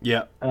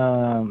 Yeah.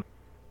 And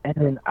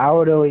then I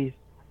would always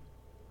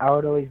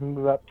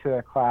move up to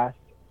a class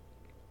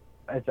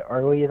as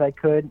early as I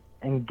could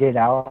and get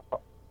out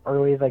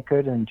early as I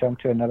could and jump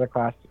to another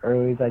class as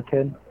early as I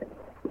could.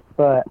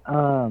 But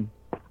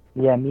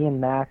yeah, me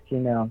and Max, he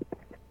never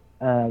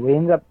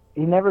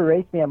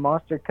raced me at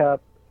Monster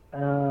Cup. He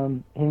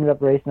ended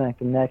up racing like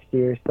the next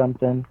year or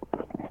something.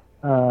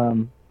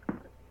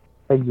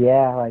 But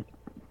yeah, like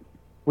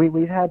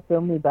we've had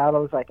so many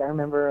battles. Like I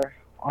remember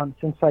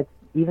since like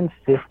even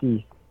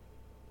 50s,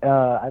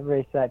 I've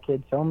raced that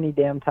kid so many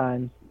damn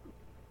times,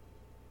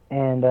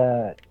 and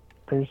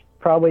there's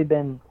probably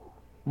been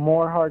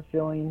more hard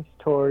feelings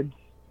towards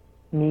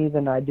me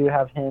than I do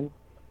have him.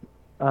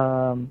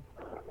 I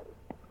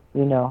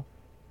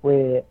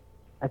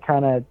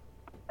kind of,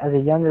 as a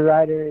younger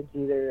rider, it's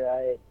either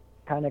I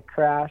kind of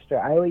crashed or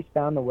I always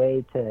found a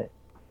way to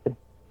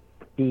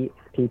beat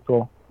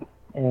people.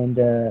 And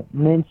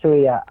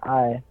mentally,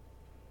 I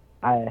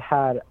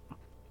had, I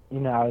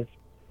was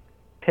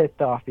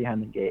pissed off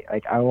behind the gate.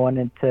 Like, I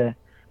wanted to,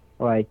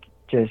 like,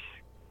 just,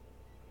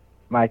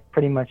 like,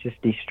 pretty much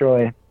just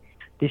destroy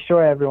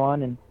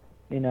everyone.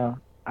 And,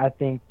 I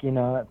think,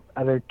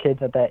 other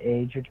kids at that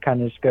age would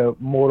kind of just go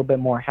a little bit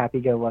more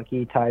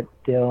happy-go-lucky type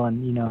deal.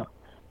 And,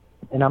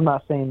 and I'm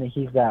not saying that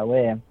he's that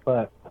way,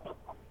 but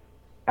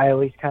I at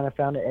least kind of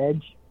found an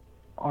edge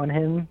on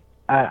him,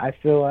 I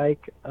feel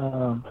like.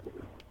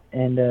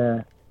 And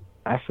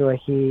I feel like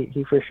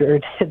he for sure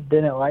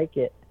didn't like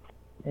it.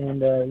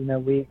 And,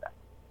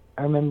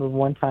 I remember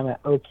one time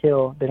at Oak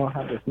Hill, they don't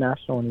have this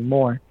national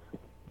anymore.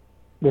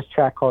 This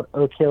track called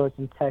Oak Hill, it's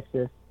in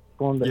Texas.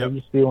 It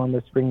used to be one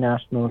of the spring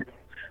nationals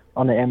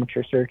on the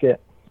amateur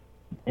circuit.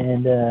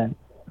 And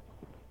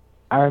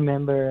I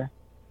remember,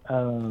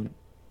 we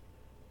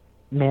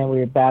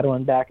were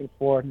battling back and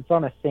forth. It's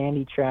on a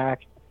sandy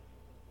track,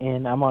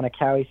 and I'm on a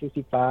Cowie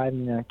 65,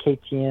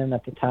 KTM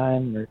at the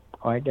time, or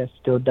I guess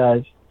still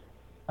does.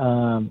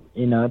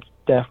 It's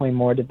definitely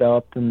more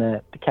developed than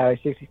the Cowie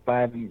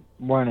 65, and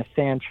we're on a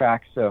sand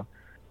track, so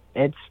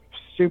it's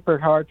super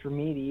hard for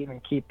me to even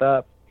keep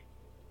up.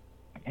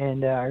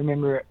 And I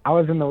remember I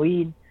was in the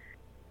lead,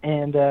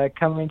 and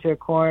coming into a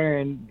corner,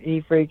 and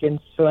he freaking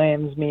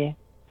slams me,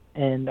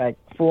 and like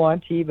full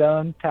on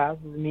T-bone,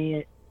 passes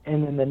me,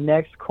 and in the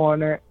next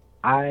corner,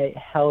 I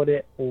held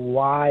it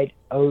wide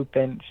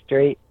open,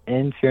 straight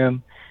into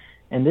him.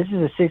 And this is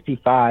a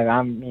 65.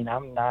 I'm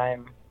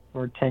 9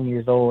 or 10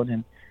 years old,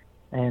 and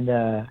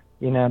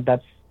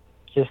that's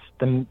just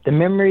the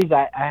memories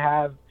I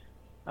have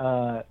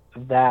of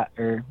that,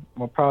 or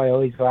will probably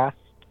always last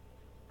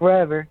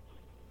forever.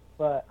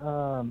 But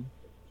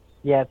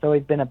it's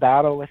always been a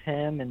battle with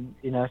him, and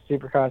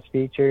Supercross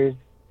features.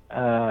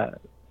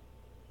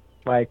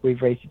 Like,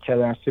 we've raced each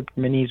other on Super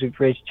Minis, we've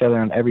raced each other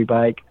on every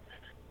bike.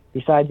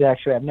 Besides,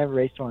 actually, I've never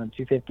raced one on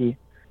 250.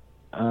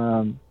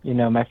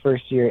 My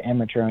first year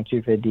amateur on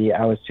 250,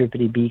 I was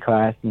 250 B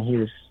class, and he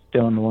was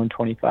still in the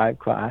 125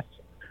 class.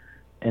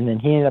 And then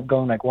he ended up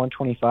going like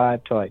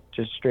 125 to like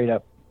just straight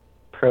up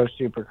pro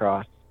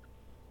Supercross.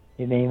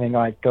 He didn't even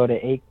go to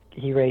A.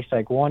 He raced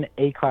like one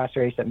A class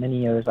race at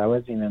Minios. I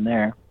wasn't even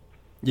there.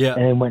 Yeah.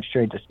 And then went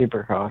straight to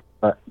Supercross.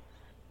 But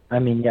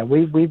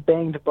we've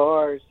banged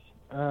bars.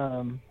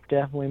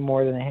 Definitely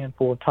more than a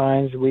handful of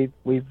times. We've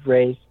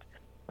raced.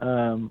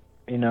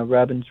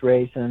 Rubbin's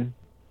racing.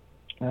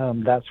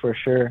 That's for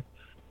sure.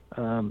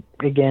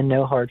 Again,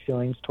 no hard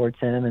feelings towards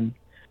him,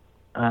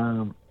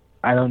 and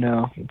I don't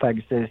know if I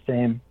could say the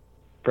same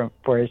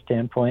for his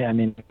standpoint.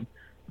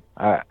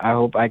 I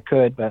hope I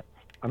could, but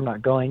I'm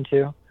not going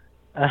to.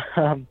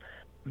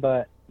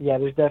 But yeah,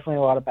 there's definitely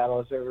a lot of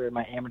battles over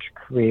my amateur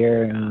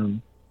career.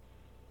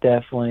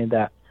 Definitely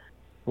that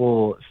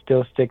will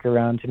still stick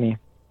around to me.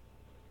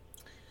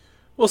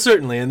 Well,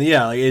 certainly, and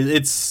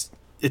it's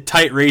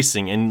tight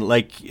racing, and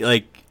like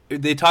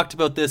they talked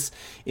about this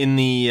in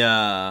the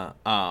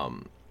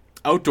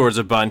outdoors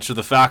a bunch, of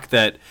the fact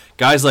that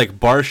guys like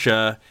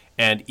Barcia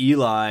and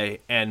Eli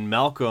and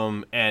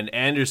Malcolm and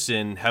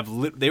Anderson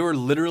they were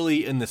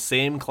literally in the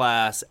same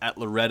class at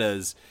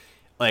Loretta's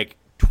like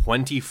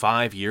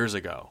 25 years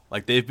ago.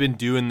 Like, they've been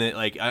doing that.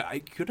 Like, I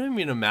couldn't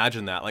even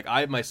imagine that. Like,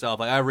 I myself,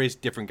 I race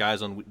different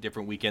guys on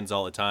different weekends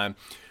all the time.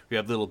 We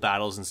have little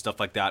battles and stuff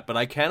like that, but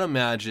I can't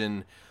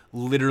imagine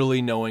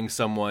literally knowing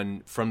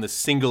someone from the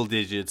single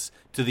digits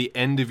to the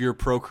end of your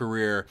pro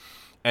career,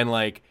 and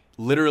like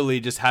literally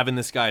just having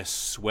this guy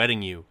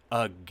sweating you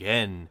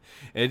again.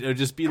 It would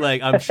just be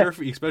like, I'm sure,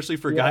 especially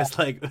for guys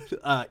like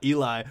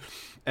Eli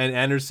and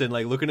Anderson,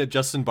 like looking at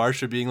Justin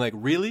Barcia being like,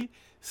 really?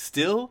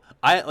 Still?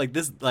 I like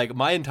this, like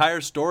my entire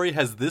story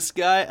has this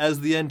guy as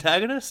the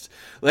antagonist?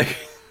 Like,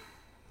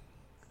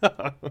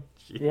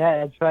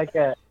 yeah, it's like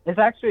it's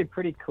actually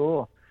pretty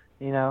cool,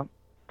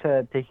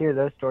 to hear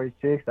those stories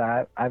too,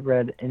 because I've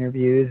read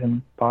interviews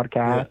and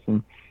podcasts,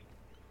 and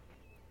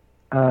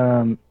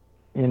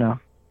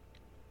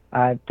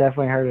I've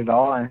definitely heard it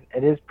all, and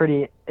it is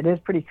pretty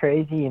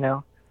crazy,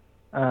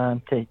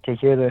 to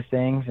hear those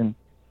things. And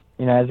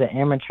as an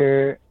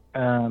amateur,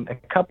 a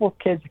couple of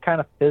kids kind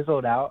of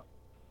fizzled out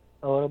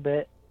a little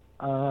bit,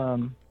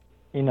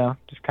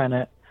 just kind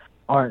of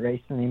aren't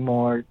racing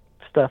anymore,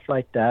 stuff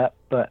like that.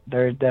 But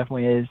there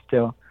definitely is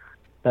still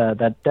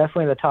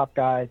definitely the top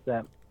guys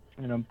that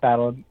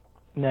battled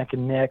neck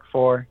and neck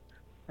for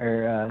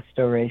are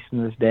still racing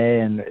to this day,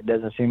 and it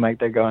doesn't seem like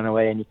they're going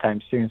away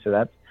anytime soon. So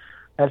that's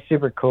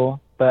super cool.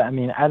 But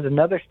as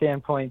another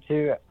standpoint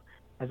too,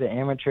 as an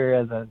amateur,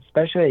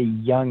 especially a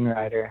young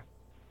rider,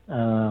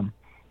 I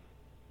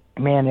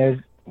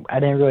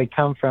didn't really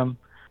come from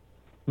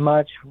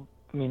much.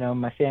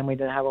 My family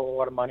didn't have a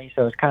lot of money,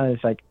 so it's kind of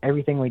just like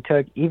everything we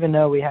took, even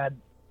though we had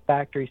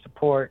factory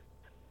support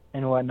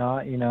and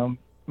whatnot.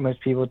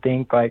 Most people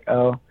think like,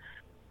 oh,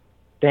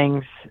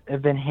 things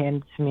have been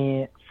handed to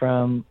me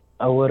from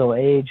a little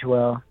age.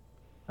 Well,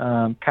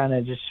 kind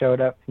of just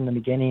showed up from the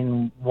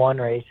beginning, won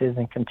races,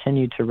 and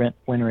continued to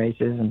win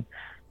races, and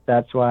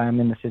that's why I'm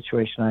in the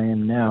situation I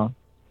am now.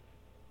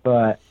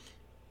 But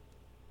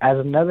as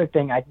another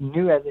thing, I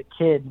knew as a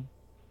kid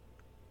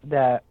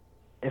that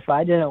if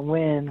I didn't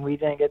win, we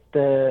didn't get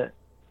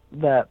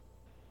that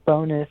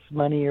bonus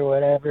money or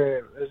whatever.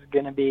 It was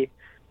going to be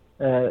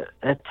a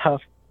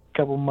tough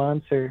couple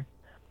months or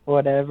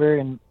whatever.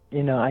 And,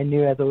 I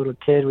knew as a little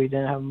kid we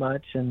didn't have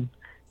much. And,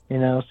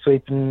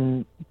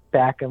 sweeping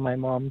back of my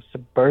mom's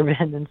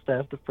Suburban and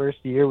stuff the first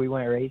year we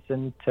went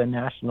racing to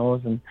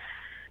nationals and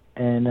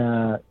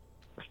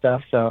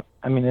stuff. So,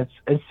 I mean,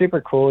 it's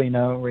super cool.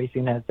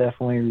 Racing has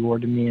definitely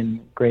rewarded me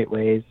in great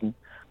ways. And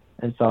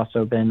it's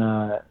also been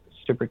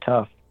super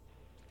tough.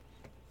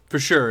 For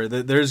sure,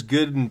 there's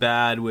good and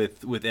bad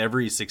with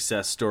every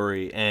success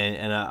story,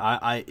 and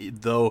I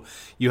though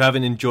you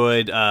haven't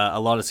enjoyed a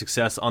lot of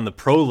success on the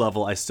pro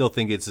level, I still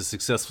think it's a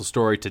successful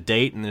story to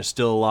date, and there's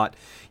still a lot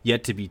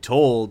yet to be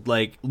told.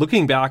 Like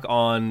looking back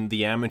on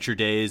the amateur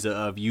days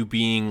of you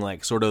being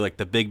like sort of like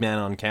the big man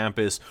on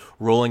campus,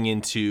 rolling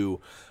into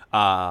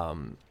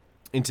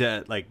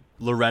like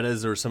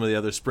Loretta's or some of the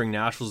other spring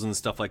nationals and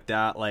stuff like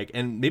that. Like,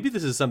 and maybe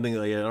this is something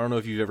like, I don't know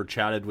if you've ever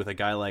chatted with a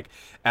guy like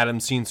Adam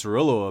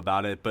Cianciarulo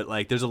about it, but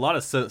like there's a lot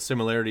of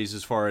similarities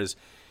as far as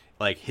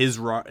like his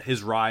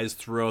rise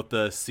throughout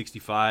the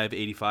 65,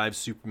 85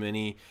 Super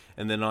Mini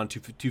and then on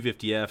to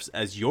 250Fs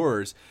as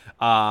yours.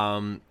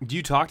 Do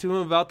you talk to him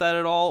about that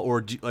at all?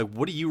 Or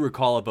what do you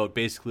recall about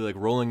basically like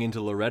rolling into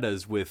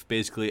Loretta's with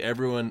basically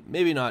everyone,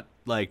 maybe not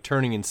like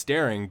turning and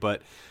staring,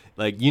 but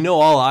like,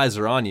 all eyes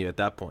are on you at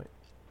that point?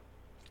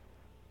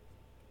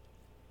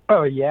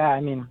 Oh, yeah.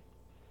 I mean,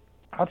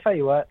 I'll tell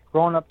you what,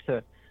 growing up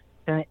to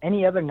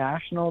any other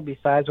national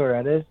besides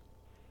Loretta's,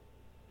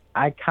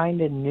 I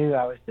kind of knew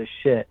I was the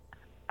shit.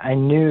 I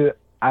knew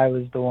I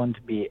was the one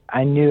to beat.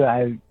 I knew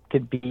I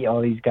could beat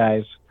all these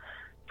guys.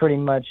 Pretty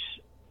much,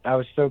 I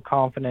was so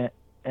confident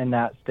in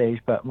that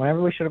stage. But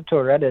whenever we showed up to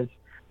Loretta's,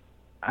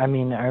 I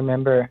mean, I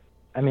remember,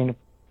 I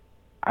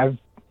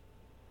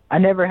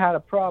never had a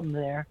problem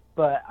there,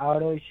 but I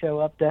would always show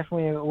up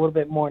definitely a little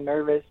bit more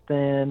nervous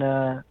than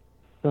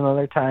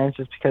other times,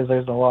 just because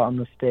there's a lot on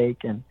the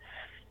stake, and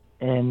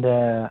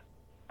I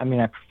mean,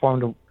 I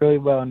performed really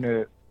well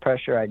under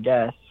pressure, I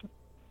guess.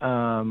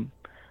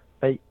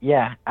 But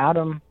yeah,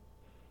 Adam,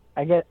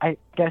 I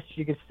guess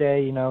you could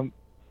say,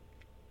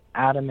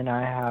 Adam and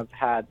I have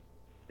had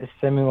a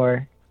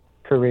similar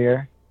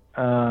career,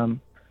 through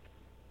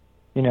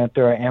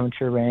our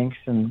amateur ranks,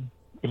 and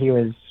he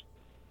was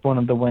one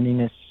of the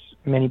winningest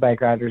mini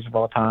bike riders of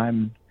all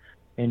time.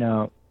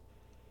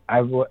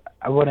 I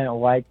wouldn't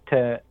like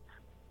to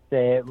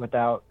say it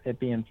without it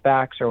being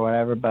facts or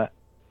whatever, but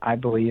I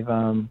believe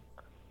I'm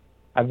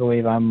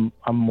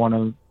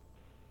one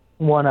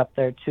up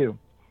there too.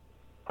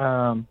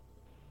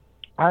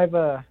 I've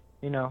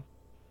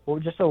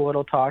just a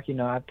little talk.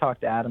 I've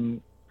talked to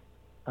Adam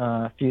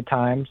a few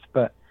times,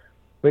 but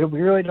we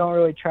really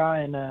don't try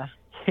and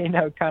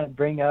kind of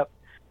bring up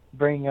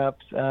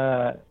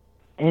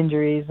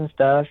injuries and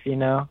stuff,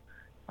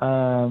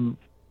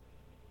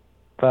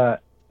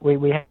 but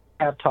we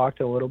have talked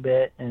a little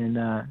bit, and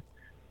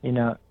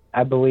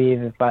I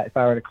believe if I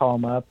were to call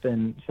him up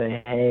and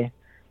say, hey,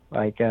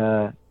 like,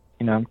 I'm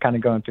kind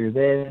of going through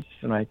this,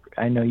 and like,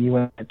 I know you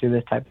went through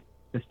this type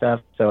of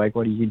stuff, so like,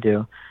 what do you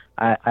do?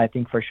 I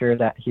think for sure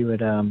that he would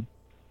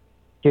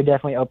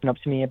definitely open up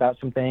to me about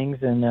some things,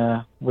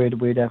 and we'd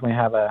definitely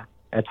have a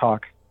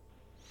talk.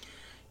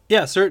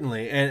 Yeah,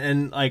 certainly,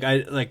 and like I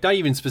like not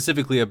even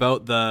specifically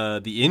about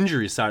the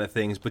injury side of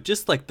things, but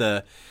just like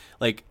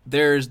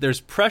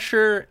there's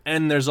pressure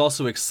and there's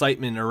also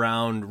excitement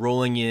around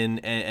rolling in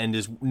and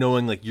just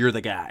knowing like you're the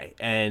guy,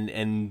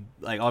 and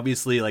like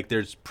obviously like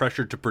there's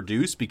pressure to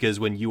produce, because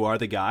when you are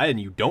the guy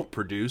and you don't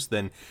produce,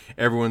 then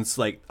everyone's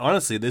like,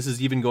 honestly, this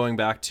is even going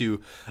back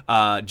to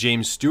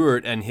James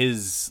Stewart and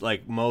his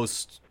like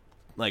most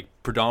like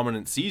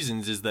predominant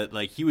seasons, is that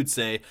like he would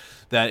say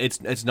that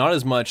it's not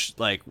as much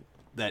like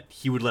that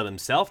he would let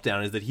himself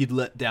down, is that he'd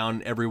let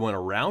down everyone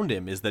around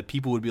him, is that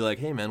people would be like,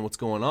 hey man, what's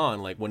going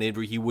on? Like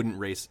whenever he wouldn't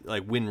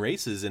win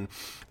races. And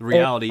the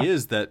reality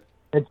is that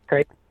it's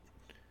crazy.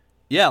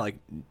 Yeah, like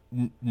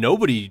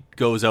nobody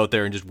goes out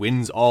there and just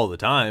wins all the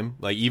time.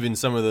 Like even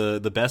some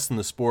of the best in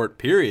the sport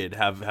period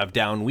have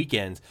down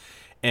weekends.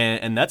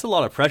 And that's a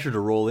lot of pressure to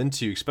roll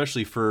into,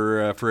 especially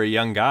for a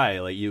young guy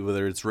like you,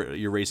 whether it's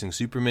you're racing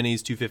super minis,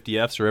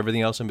 250Fs, or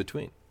everything else in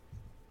between.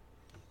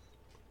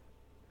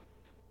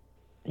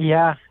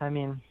 Yeah, I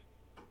mean,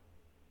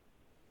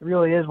 it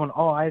really is when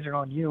all eyes are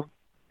on you,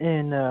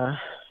 and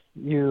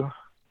you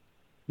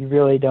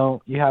really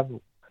don't. You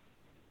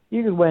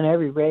could win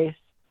every race,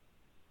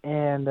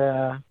 and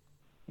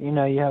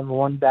you have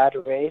one bad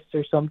race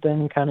or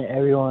something, kind of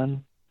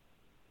everyone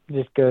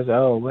just goes,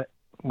 oh,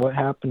 what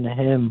happened to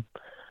him,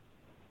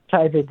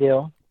 type of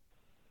deal.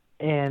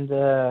 And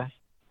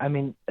I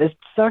mean, it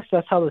sucks.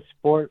 That's how the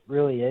sport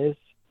really is.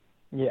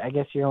 Yeah, I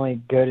guess you're only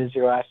good as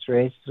your last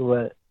race, is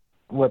what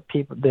a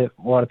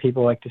lot of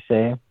people like to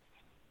say.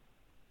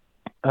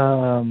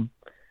 And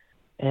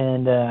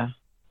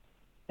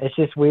it's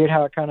just weird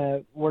how it kind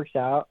of works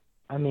out.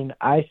 I mean,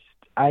 I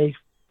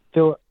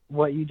feel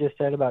what you just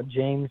said about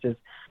James is,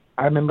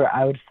 I remember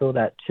I would feel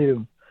that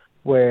too,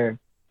 where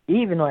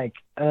even like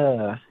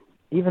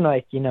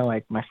you know,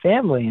 like my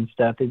family and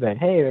stuff, they'd be like,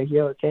 "Hey, are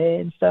you okay?"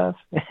 and stuff,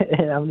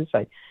 and I'm just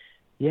like,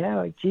 "Yeah,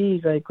 like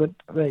geez, like what,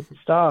 like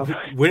stop."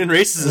 Winning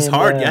races is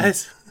hard,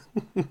 guys.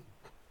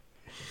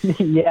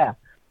 Yeah,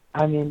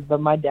 I mean, but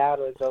my dad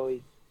was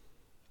always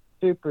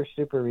super,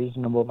 super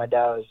reasonable. My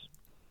dad was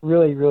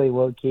really, really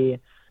low key.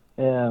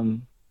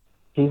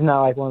 He's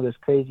not like one of those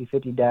crazy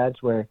 50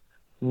 dads where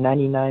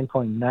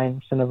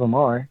 99.9% of them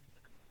are.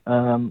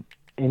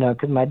 You know,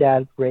 because my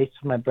dad raced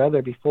with my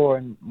brother before,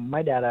 and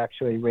my dad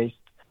actually raced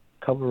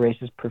a couple of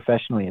races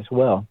professionally as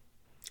well.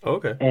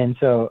 Okay. And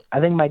so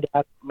I think my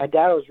dad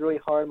was really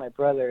hard on my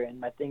brother,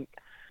 and I think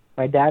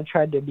my dad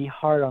tried to be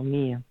hard on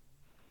me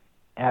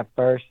at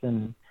first,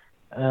 and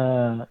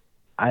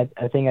I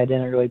think I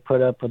didn't really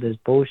put up with his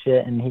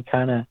bullshit, and he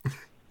kind of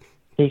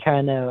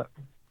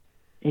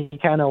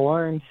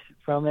learned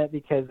from it,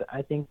 because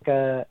I think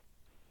I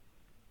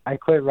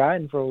quit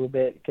riding for a little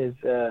bit because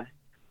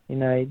you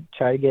know, he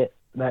tried to get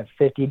that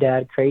 50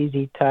 dad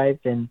crazy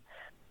type, and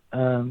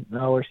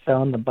we're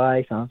selling the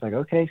bikes, and I was like,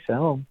 okay,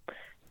 sell them,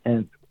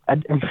 and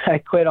I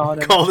quit on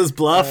him. Called his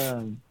bluff.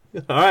 All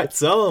right,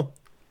 sell them.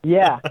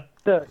 Yeah.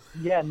 So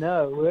yeah,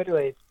 no,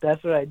 literally,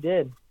 that's what I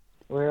did.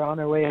 We were on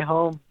our way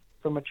home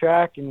from a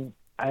track, and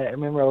I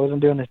remember I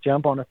wasn't doing this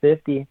jump on a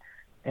 50,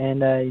 and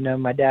you know,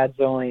 my dad's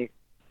only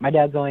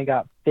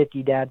got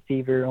 50 dad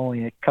fever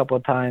only a couple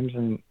of times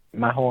in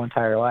my whole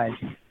entire life.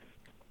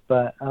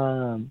 But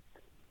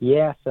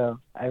yeah, so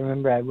I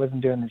remember I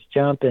wasn't doing this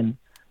jump, and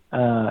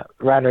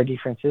Ryder Di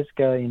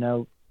Francisco, you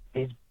know,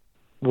 he's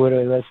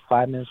literally lives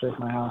 5 minutes away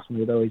from my house, and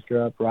we'd always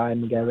grow up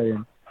riding together.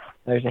 And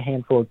there's a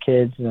handful of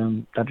kids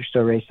that are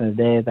still racing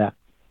today that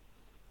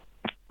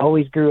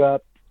always grew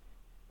up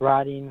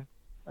riding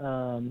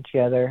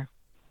together.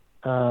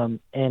 And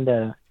I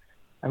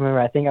remember,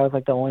 I think I was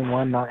like the only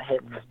one not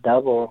hitting this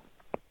double,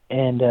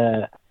 and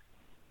it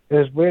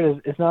was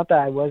weird. It's not that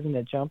I wasn't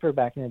a jumper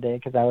back in the day,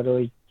 because I would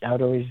always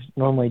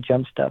normally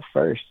jump stuff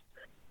first,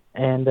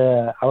 and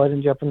I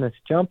wasn't jumping this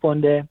jump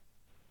one day,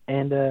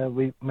 and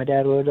my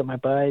dad loaded up my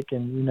bike,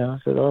 and you know,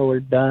 said, "Oh, we're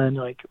done.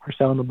 Like, we're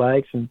selling the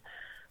bikes." And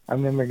I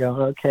remember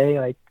going, "Okay,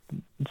 like,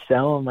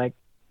 sell them." Like,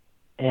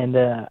 and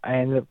I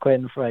ended up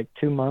quitting for like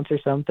 2 months or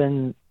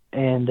something,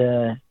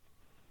 and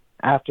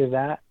after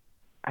that,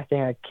 I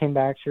think I came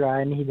back to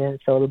riding. He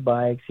didn't sell the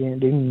bikes. He didn't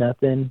do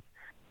nothing.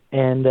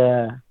 And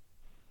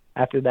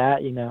after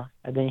that, you know,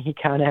 I think he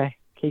kind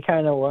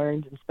of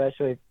learned,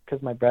 especially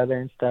because my brother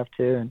and stuff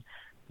too. And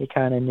he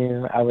kind of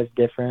knew I was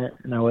different,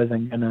 and I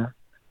wasn't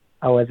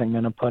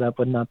gonna put up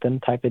with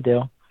nothing type of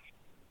deal.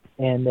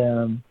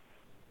 And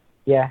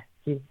yeah,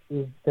 he's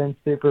been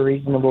super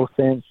reasonable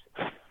since.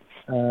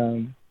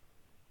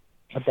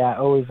 But that,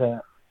 always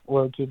a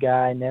low key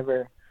guy.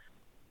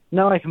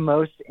 Not like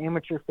most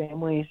amateur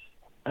families.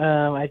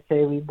 I'd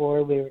say we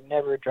were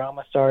never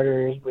drama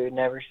starters. We would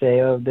never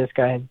say, "Oh, this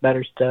guy has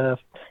better stuff,"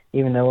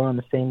 even though we're on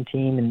the same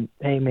team. And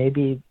hey,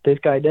 maybe this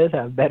guy does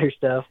have better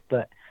stuff,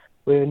 but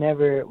we would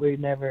never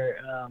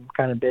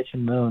kind of bitch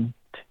and moan,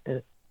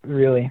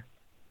 really.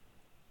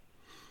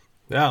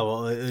 Yeah,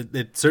 well,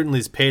 it certainly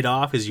has paid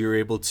off as you're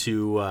able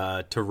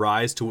to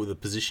rise to the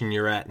position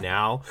you're at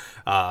now.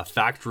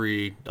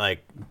 Factory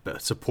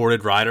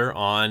supported rider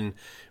on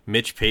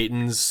Mitch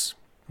Payton's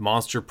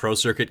Monster Pro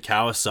Circuit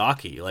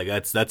Kawasaki. Like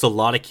that's a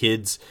lot of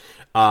kids'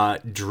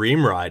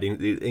 dream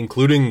riding,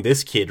 including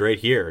this kid right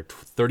here,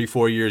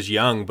 34 years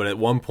young. But at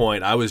one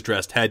point, I was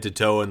dressed head to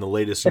toe in the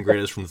latest and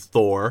greatest from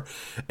Thor,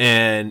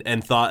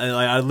 and thought,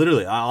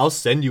 I'll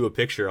send you a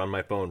picture on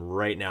my phone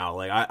right now.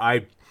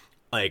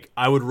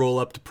 I would roll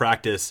up to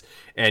practice,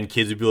 and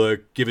kids would be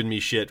like giving me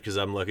shit because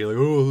I'm like, "Oh,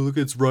 look,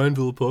 it's Ryan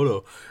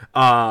Villapoto."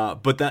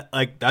 But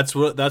that's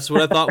what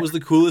I thought was the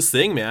coolest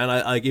thing, man.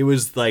 It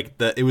was the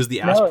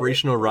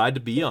aspirational ride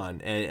to be on,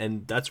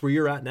 and that's where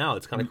you're at now.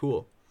 It's kind of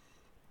cool.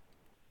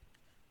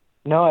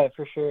 No, it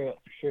for sure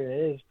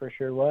is. For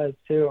sure was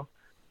too.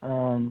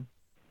 I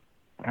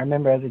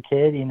remember as a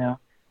kid, you know,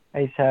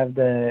 I used to have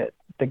the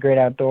Great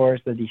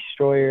Outdoors, the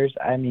Destroyers.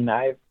 I mean,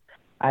 I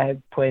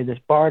played this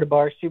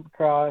bar-to-bar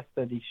Supercross,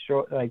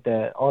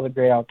 all the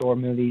Great Outdoor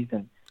movies,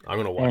 and I'm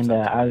gonna watch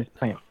that. I was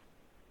playing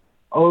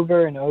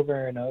over and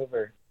over and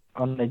over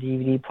on the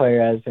DVD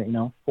player as, you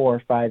know, 4 or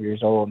 5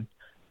 years old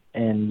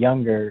and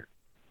younger.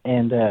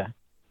 And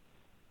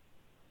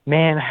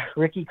man,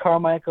 Ricky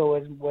Carmichael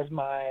was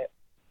my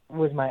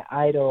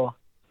idol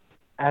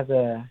as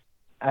a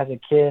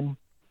kid,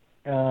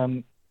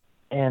 and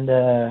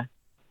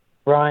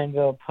Ryan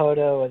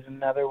Villapoto was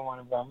another one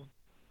of them.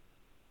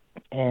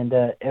 And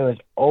it was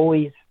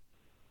always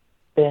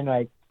been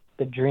like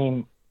the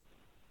dream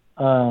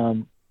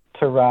to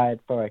ride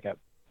for like a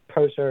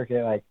pro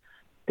circuit. Like,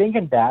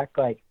 thinking back,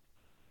 like,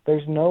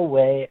 there's no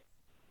way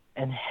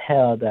in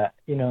hell that,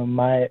 you know,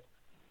 my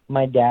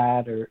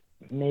dad, or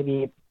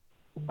maybe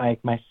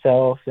like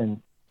myself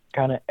and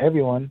kind of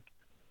everyone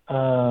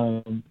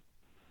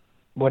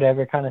would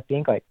ever kind of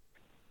think like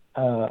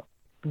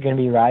gonna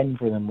be riding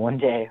for them one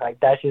day. Like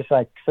that's just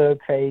like so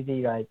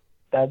crazy. Like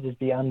that'd just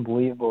be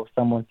unbelievable if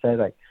someone said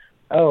like,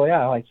 "Oh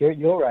yeah, like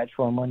you'll ride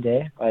for them one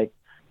day." Like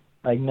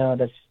no,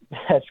 that's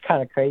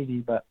kind of crazy.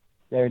 But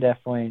they're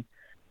definitely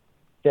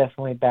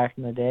back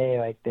in the day.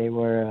 Like they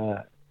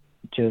were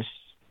just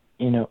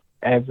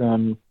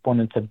everyone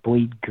wanted to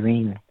bleed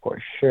green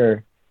for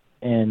sure,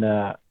 and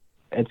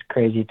it's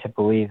crazy to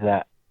believe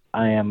that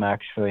I am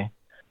actually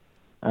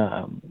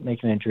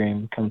making a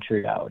dream come to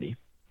reality.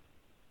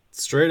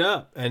 Straight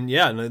up. And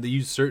yeah, no,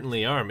 you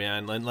certainly are,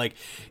 man. And like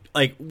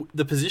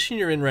the position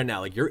you're in right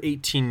now, like you're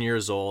 18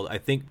 years old. I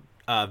think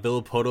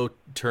Villopoto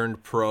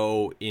turned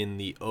pro in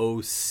the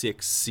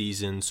 '06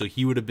 season, so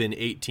he would have been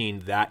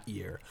 18 that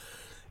year.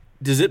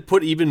 Does it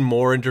put even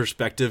more into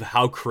perspective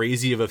how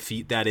crazy of a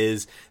feat that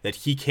is that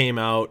he came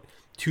out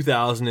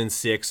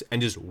 2006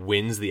 and just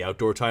wins the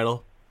outdoor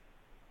title?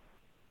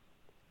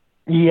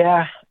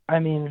 Yeah, I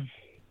mean,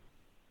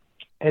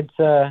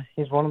 it's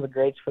he's one of the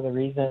greats for the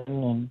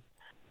reason,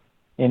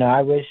 and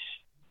I wish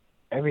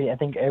I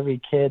think every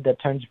kid that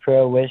turns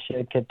pro wish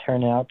it could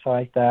turn out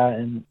like that,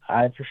 and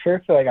I for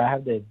sure feel like I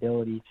have the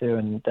ability to,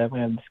 and definitely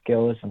have the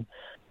skills, and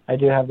I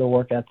do have the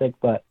work ethic,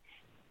 but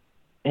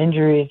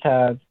injuries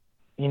have,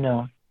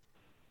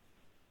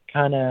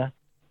 kind of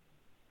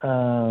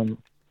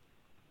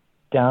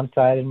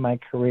downsided my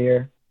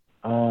career,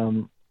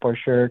 for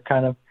sure,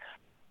 kind of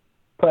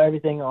put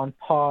everything on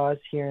pause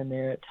here and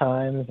there at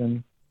times,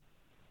 and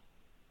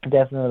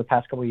definitely the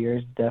past couple of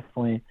years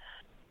definitely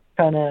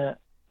kind of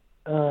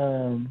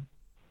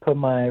put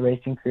my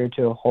racing career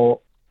to a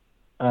halt.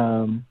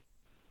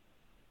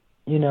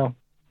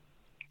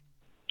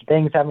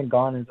 Things haven't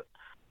gone as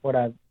what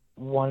I've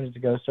wanted to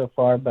go so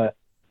far, but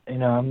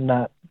I'm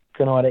not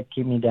gonna let it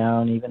keep me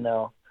down, even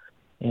though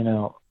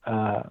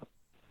I'll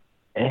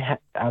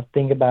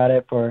think about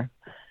it for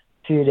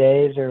 2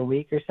 days or a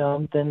week or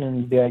something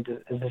and be like,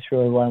 is this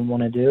really what I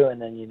want to do? And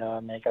then I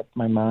make up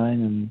my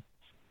mind,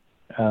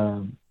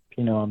 and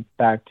I'm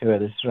back to it.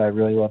 This is what I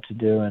really love to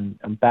do, and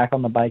I'm back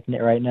on the bike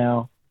right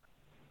now.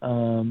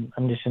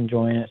 I'm just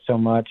enjoying it so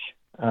much.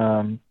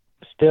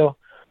 Still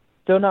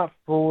not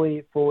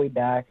fully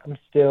back. I'm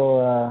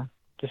still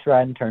just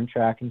riding turn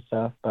track and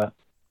stuff, but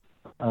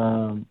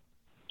I'm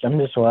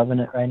just loving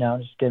it right now.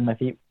 Just getting my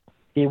feet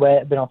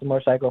wet. I've been off the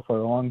motorcycle for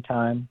a long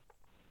time,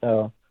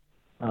 so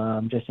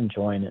I'm just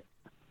enjoying it.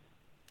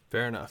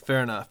 Fair enough.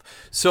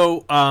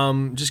 So,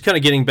 just kind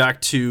of getting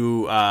back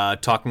to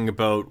talking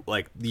about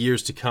like the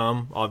years to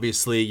come.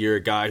 Obviously, you're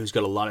a guy who's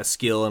got a lot of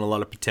skill and a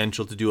lot of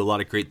potential to do a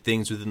lot of great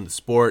things within the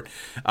sport,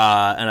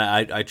 and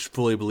I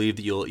fully believe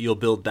that you'll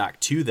build back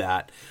to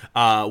that.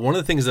 One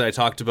of the things that I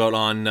talked about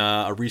on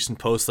a recent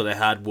post that I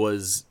had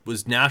was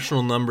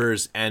national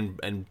numbers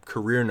and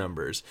career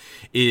numbers.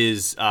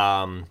 Is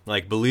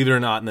like, believe it or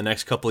not, in the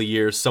next couple of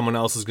years, someone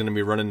else is going to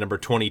be running number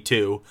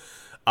 22.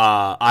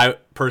 I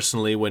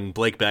personally, when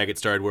Blake Baggett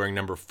started wearing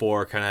number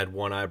 4, kind of had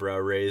one eyebrow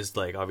raised.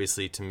 Like,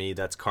 obviously, to me,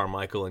 that's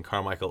Carmichael and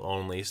Carmichael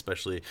only,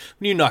 especially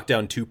when you knock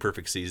down 2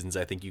 perfect seasons.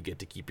 I think you get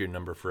to keep your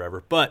number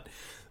forever. But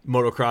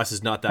motocross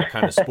is not that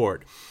kind of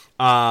sport.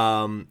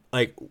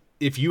 Like,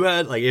 if you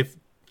had,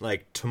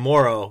 like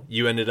tomorrow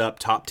you ended up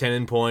top 10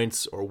 in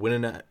points or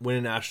win a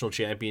national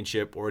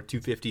championship or a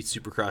 250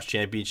 Supercross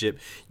championship,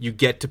 you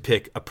get to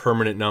pick a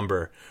permanent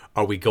number.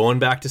 Are we going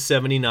back to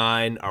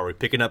 79? Are we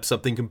picking up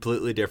something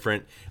completely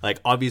different? Like,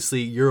 obviously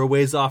you're a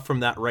ways off from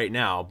that right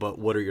now, but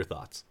what are your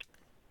thoughts?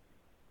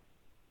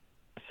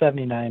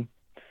 79.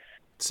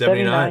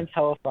 79's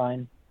hella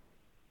fine.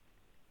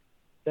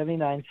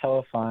 79's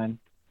hella fine.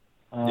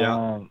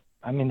 Yeah.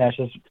 I mean, that's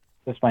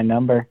my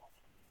number.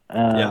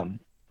 Yeah.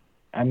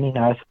 I mean,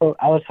 I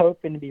was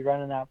hoping to be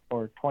running out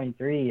for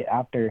 23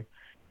 after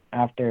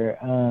this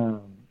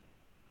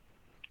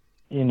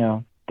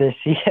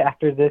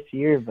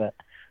year, but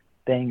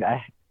dang,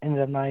 I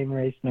ended up not even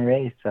racing the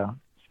race, so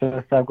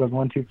still stuck with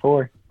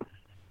 124.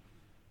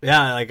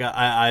 Yeah, like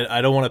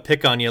I don't want to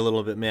pick on you a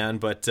little bit, man,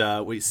 but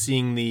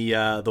seeing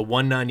the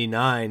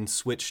 199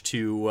 switch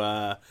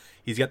to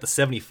he's got the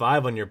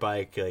 75 on your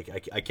bike.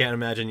 Like I can't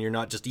imagine you're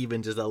not just a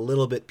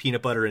little bit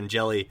peanut butter and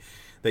jelly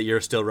that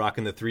you're still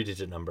rocking the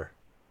 3-digit number.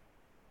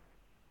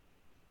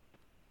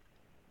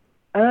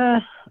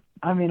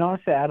 I mean,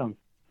 honestly, I don't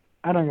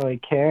really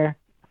care.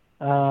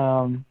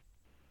 Definitely,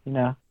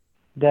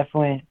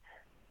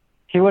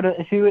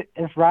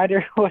 if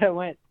Ryder would have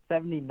went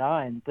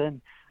 79,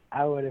 then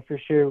I would have for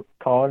sure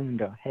called him and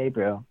go, "Hey,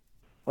 bro,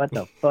 what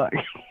the fuck?"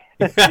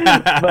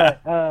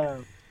 But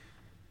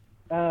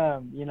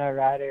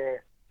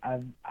Ryder,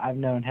 I've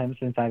known him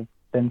since I've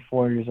been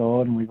 4 years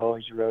old, and we've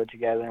always rode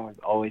together and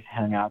we've always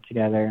hung out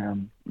together.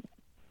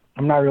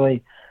 I'm not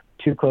really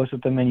too close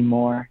with him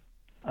anymore.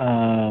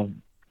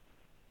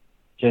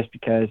 Just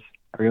because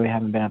I really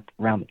haven't been up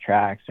around the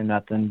tracks or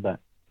nothing, but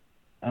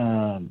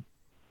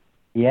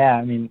yeah,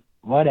 I mean,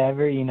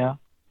 whatever, I'm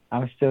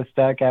still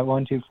stuck at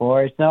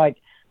 124. It's not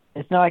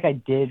like I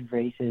did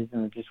races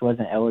and just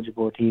wasn't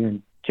eligible to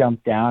even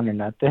jump down or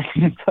nothing.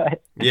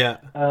 But yeah.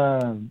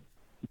 So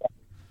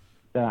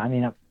I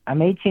mean,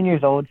 I'm 18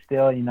 years old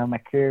still. You know, my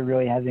career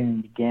really hasn't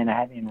even begun. I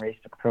haven't even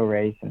raced a pro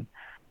race, and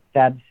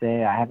sad to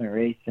say, I haven't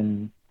raced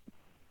in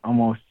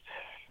almost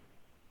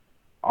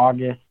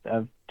August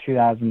of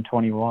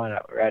 2021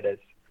 at Loretta's.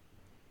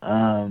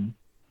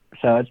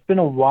 So it's been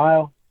a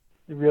while.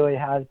 It really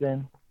has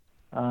been.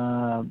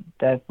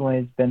 Definitely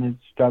it's been a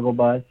struggle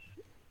bus,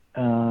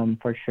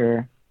 for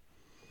sure.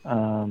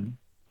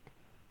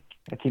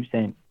 I keep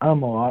saying a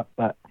lot,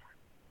 but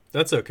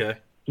That's okay.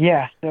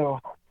 yeah, so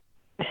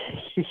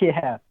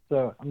yeah,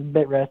 so I'm a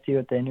bit rusty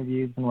with the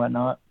interviews and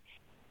whatnot.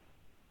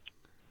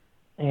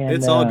 And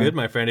It's all good,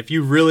 my friend. If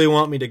you really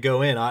want me to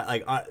go in,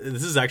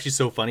 this is actually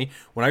so funny.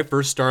 When I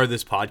first started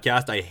this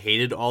podcast, I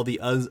hated all the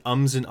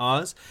ums and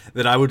ahs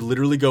that I would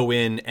literally go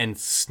in and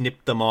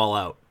snip them all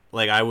out.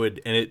 Like I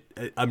would, and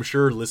I'm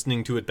sure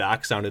listening to it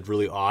back sounded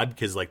really odd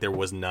because like there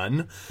was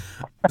none.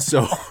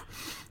 So,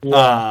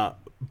 yeah.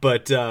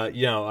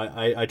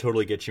 I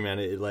totally get you, man.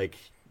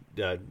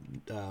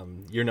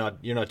 You're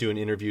not doing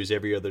interviews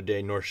every other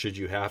day, nor should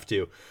you have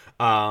to.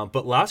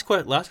 But last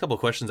couple of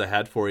questions I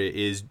had for you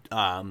is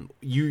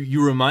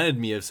you reminded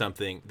me of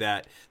something,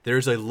 that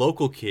there's a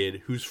local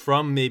kid who's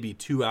from maybe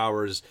 2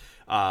 hours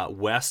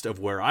west of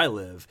where I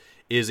live,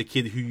 is a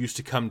kid who used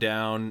to come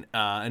down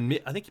and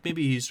I think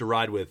maybe he used to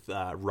ride with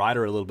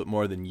Ryder a little bit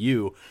more than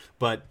you.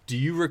 But do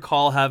you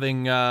recall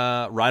having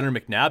Ryder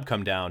McNabb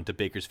come down to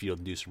Bakersfield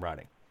and do some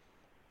riding?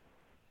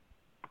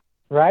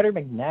 Ryder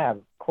McNabb,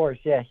 of course,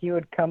 yeah, he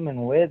would come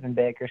and live in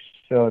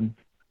Bakersfield.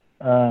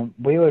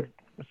 We would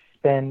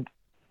spend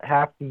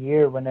half the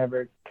year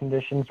whenever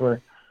conditions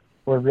were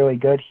really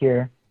good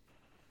here.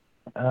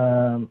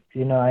 You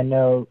know, I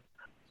know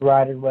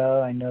Ryder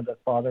well. I know the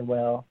father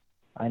well.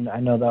 I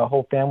know the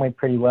whole family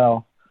pretty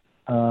well.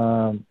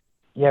 Yeah,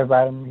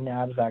 Ryder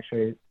McNabb is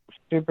actually a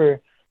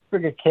super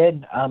good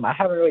kid. I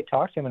haven't really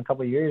talked to him in a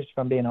couple of years, if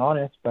I'm being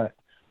honest, but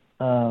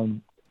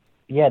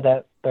yeah,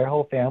 their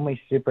whole family's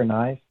super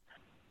nice.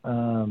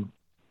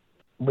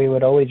 We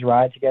would always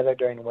ride together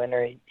during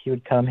winter. He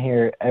would come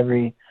here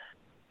every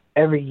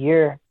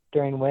year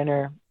during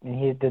winter, and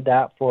he did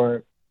that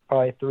for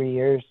probably 3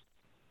 years.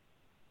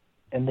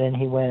 And then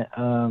he went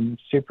not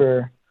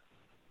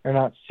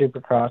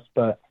supercross,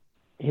 but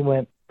he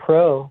went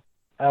pro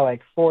at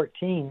like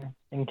 14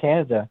 in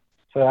Canada.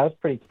 So that was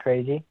pretty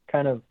crazy,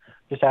 kind of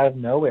just out of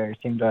nowhere, it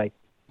seemed like.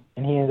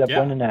 And he ended up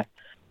winning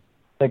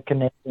the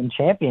Canadian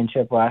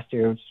championship last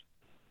year. It was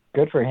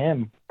good for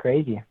him.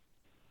 Crazy.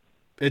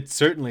 It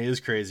certainly is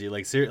crazy.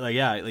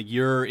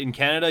 You're in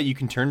Canada, you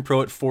can turn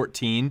pro at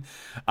 14,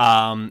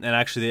 and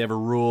actually they have a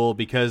rule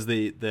because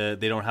they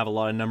don't have a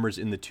lot of numbers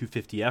in the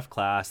 250F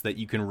class that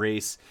you can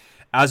race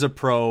as a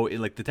pro.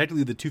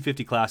 Technically the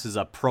 250 class is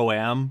a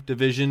pro-am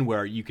division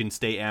where you can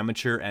stay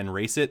amateur and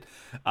race it.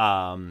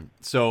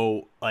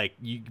 So like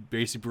you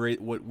basically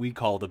what we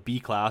call the B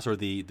class, or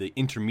the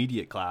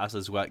intermediate class,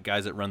 is what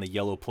guys that run the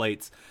yellow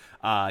plates.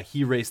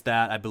 He raced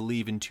that, I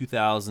believe, in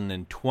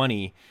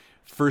 2020.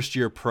 First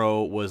year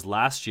pro was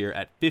last year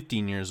at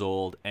 15 years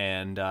old,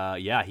 and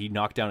he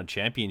knocked down a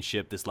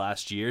championship this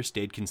last year,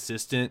 stayed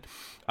consistent,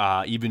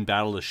 even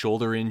battled a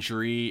shoulder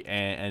injury,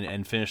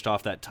 and finished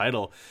off that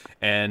title.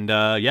 And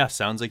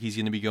sounds like he's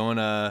going to be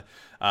going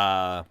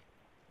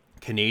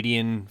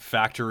Canadian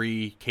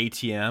factory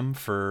KTM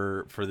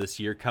for this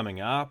year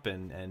coming up,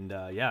 and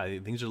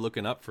things are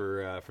looking up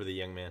for the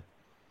young man.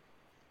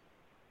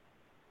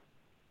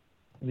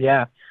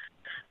 Yeah,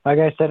 like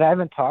I said, I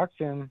haven't talked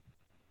to him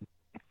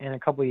in a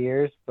couple of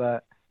years,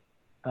 but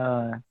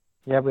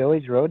we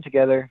always rode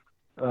together.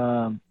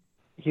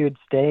 He'd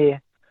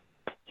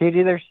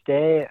either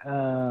stay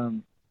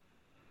in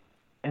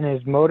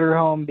his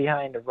motorhome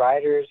behind a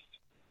rider's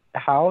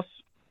house,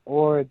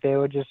 or they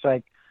would just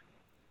stay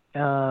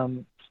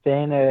in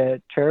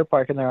a trailer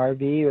park in their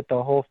RV with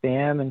the whole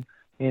fam, and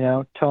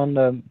towing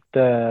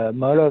the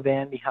moto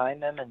van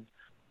behind them, and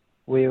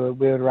we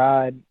would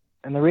ride.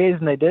 And the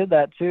reason they did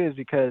that too is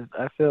because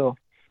I feel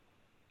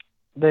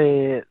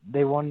they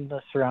wanted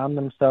to surround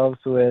themselves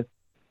with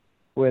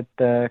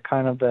the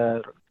kind of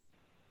the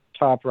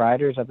top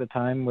riders at the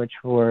time, which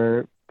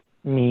were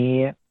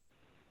me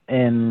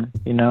and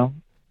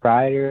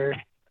Ryder,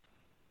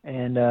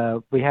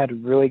 and we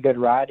had really good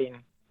riding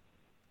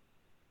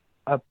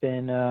up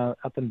in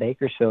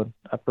Bakersfield,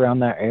 up around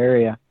that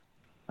area.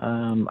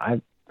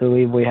 I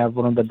believe we have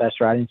one of the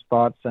best riding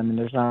spots. I mean,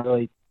 there's not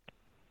really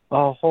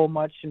a whole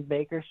much in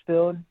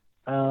Bakersfield.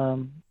 I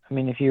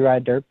mean, if you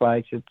ride dirt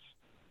bikes, it's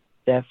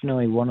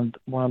definitely one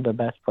of the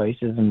best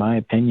places, in my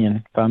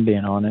opinion, if I'm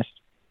being honest.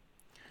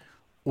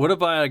 What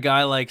about a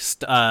guy like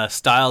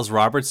Styles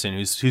Robertson,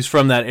 who's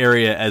from that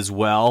area as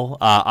well?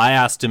 I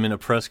asked him in a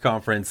press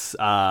conference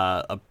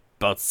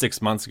about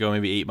 6 months ago,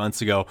 maybe 8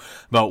 months ago,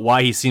 about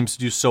why he seems to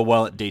do so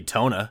well at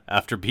Daytona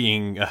after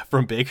being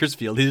from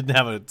Bakersfield. He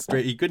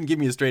couldn't give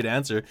me a straight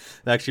answer.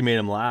 That actually made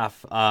him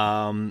laugh.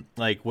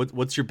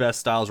 What's your best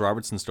Styles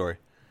Robertson story?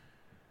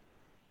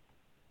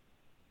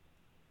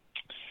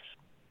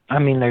 I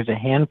mean, there's a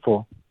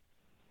handful.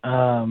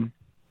 So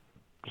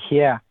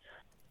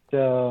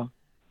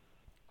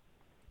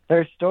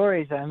there's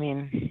stories. I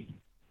mean,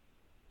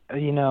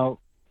 you know,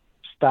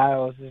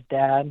 Styles'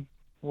 dad,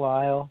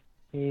 Lyle,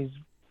 he's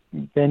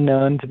been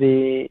known to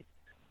be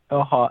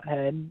a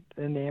hothead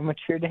in the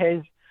amateur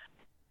days.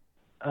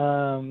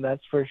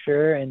 That's for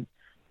sure. And,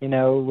 you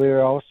know, we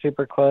were all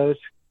super close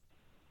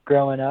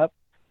growing up,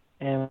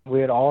 and we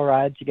would all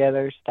ride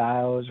together,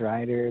 Styles,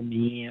 Ryder,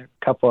 me, a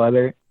couple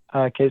other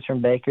kids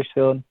from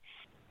Bakersfield.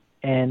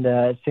 And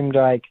it seemed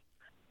like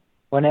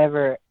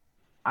whenever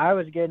I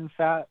was getting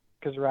fat,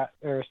 because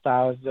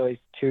Styles is always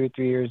 2 or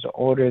 3 years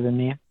older than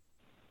me,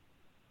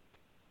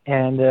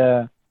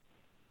 and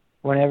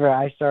whenever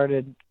I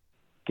started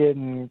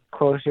getting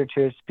closer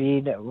to his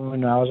speed,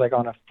 when I was like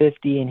on a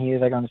 50 and he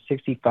was like on a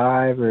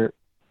 65, or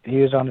I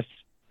was on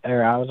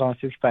a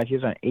 65, he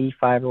was on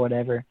 85 or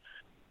whatever,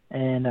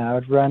 and I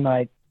would run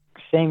like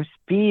same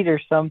speed or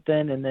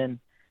something. And then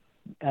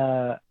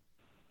I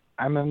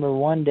remember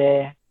one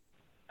day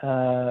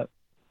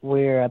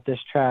we were at this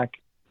track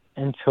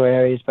in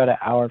Tulare. It's about an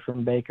hour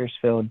from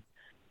Bakersfield,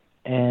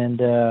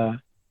 and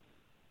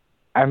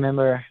I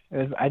remember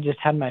I just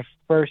had my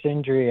first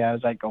injury. I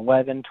was like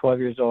 11, 12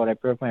 years old. I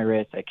broke my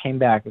wrist. I came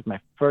back. It was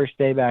my first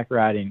day back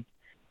riding,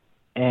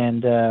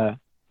 and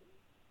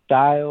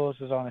Styles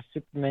was on a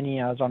super mini.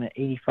 I was on an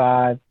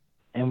 85,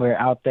 and we were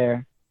out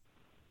there.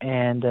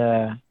 And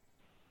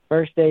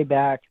first day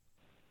back,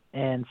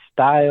 and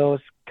Styles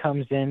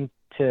comes in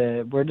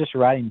we're just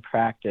riding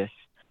practice,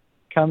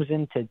 comes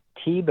in to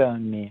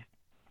T-bone me.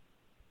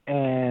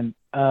 And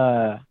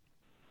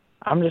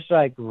I'm just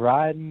like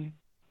riding,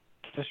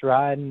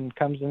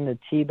 comes in to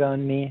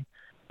T-bone me.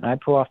 And I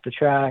pull off the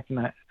track,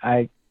 and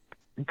I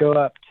go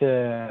up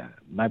to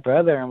my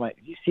brother. I'm like,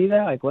 you see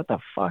that? Like, what the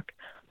fuck?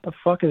 What the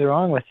fuck is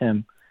wrong with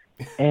him?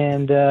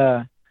 And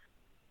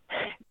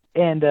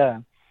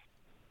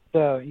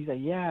so he's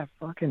like, yeah,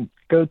 fucking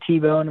go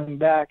T-bone him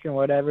back and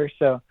whatever.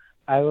 So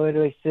I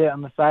literally sit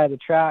on the side of the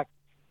track,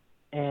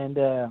 and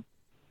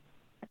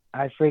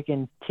I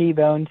freaking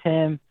T-boned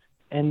him,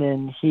 and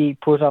then he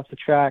pulls off the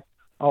track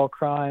all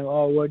crying,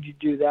 oh, what'd you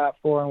do that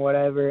for, and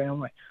whatever. And I'm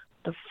like,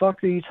 what the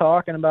fuck are you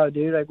talking about,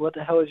 dude? Like, what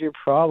the hell is your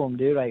problem,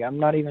 dude? Like, I'm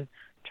not even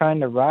trying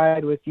to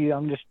ride with you.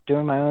 I'm just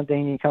doing my own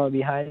thing. You come up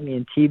behind me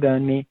and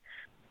T-bone me.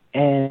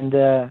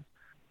 And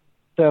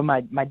so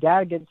my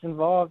dad gets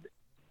involved,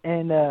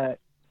 and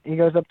he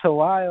goes up to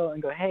Lyle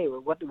and go, hey,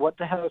 what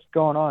the hell is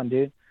going on,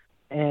 dude?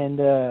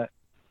 And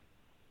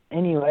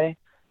anyway,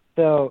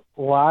 so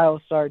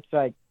Lyle starts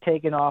like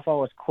taking off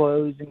all his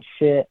clothes and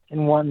shit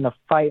and wanting to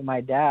fight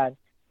my dad.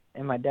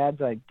 And my dad's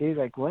like, dude,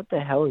 like, what the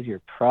hell is your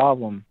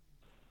problem?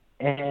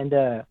 And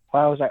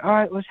Lyle was like, all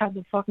right, let's have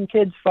the fucking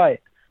kids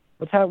fight.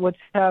 Let's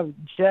have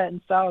Jet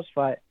and Styles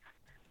fight.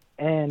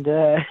 And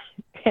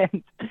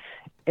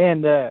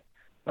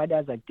my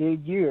dad's like,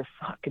 dude, you're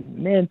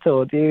fucking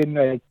mental, dude,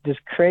 like,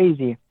 just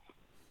crazy.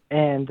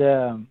 And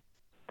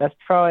that's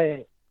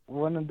probably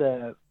one of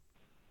the,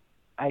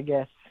 I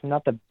guess,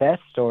 not the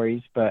best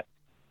stories, but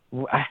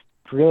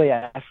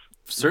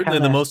certainly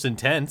the most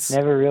intense.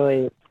 Never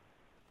really,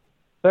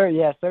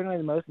 certainly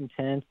the most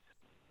intense.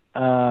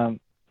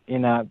 You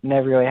know,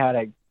 never really had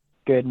a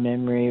good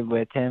memory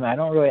with him. I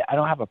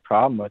don't have a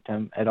problem with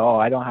him at all.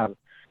 I don't have a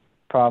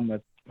problem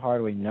with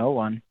hardly no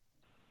one.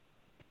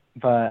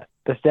 But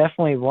there's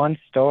definitely one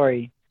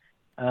story,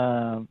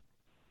 you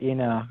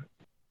know,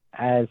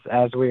 as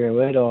we were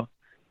little,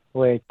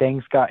 where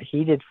things got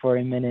heated for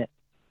a minute.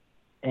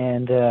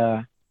 And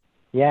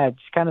it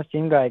just kind of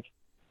seemed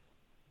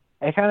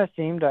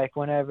like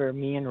whenever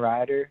me and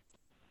Ryder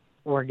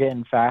were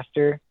getting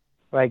faster,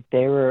 like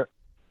they were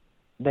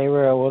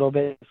a little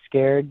bit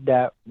scared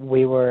that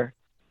we were,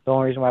 the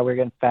only reason why we were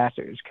getting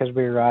faster is because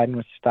we were riding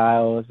with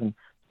Styles, and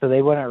so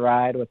they wouldn't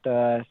ride with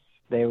us.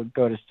 They would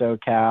go to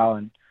SoCal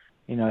and,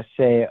 you know,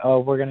 say, oh,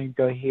 we're going to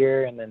go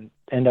here, and then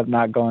end up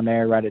not going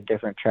there, ride a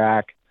different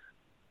track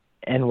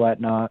and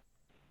whatnot.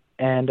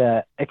 And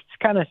it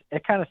kind of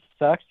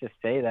sucks to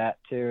say that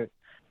too.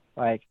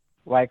 Like,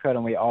 why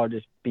couldn't we all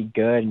just be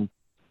good and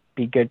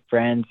be good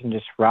friends and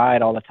just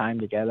ride all the time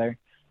together?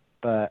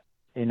 But,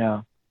 you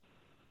know,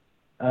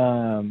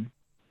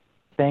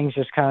 things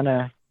just kind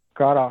of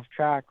got off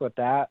track with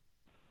that.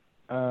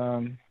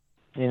 You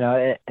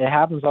know, it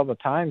happens all the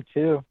time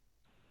too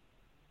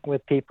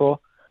with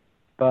people,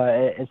 but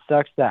it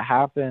sucks that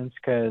happens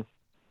because,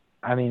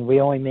 I mean,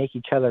 we only make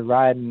each other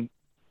riding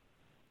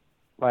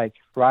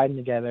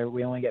together.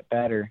 We only get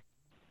better.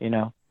 You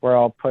know, we're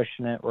all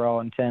pushing it. We're all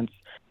intense.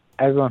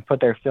 Everyone put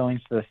their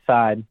feelings to the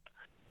side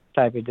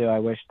type of deal. I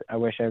wish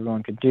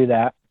everyone could do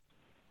that.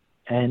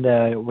 And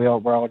we're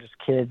all just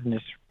kids and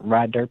just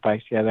ride dirt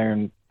bikes together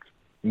and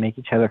make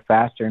each other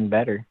faster and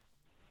better.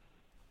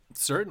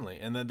 Certainly,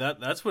 and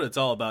that's what it's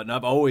all about. And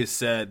I've always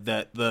said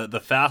that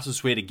the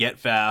fastest way to get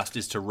fast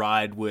is to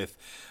ride with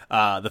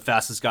the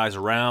fastest guys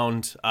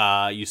around.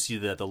 You see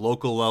that at the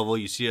local level,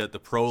 you see it at the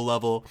pro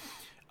level.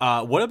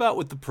 What about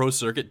with the pro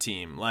circuit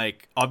team?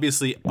 Like,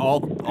 obviously,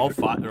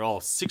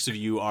 all 6 of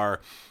you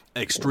are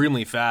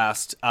extremely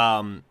fast.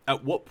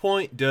 At what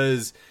point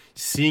does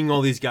seeing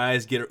all these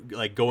guys get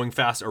like going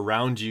fast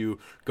around you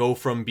go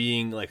from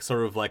being like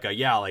sort of like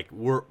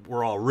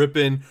we're all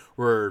ripping,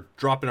 we're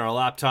dropping our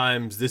lap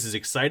times, this is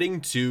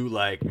exciting, to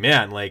like,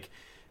 man, like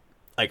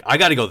I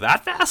got to go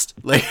that fast?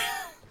 Like,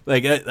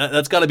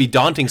 that's got to be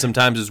daunting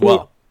sometimes as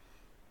well.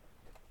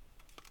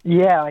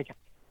 Yeah, like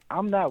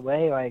I'm that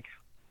way. Like,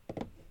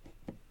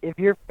 if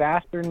you're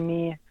faster than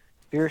me,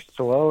 if you're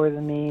slower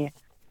than me,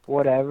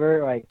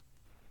 whatever, like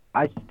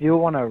I still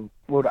would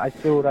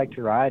like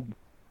to ride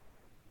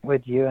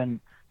with you. And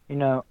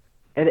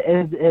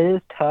it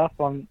is tough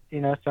on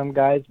some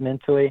guys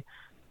mentally,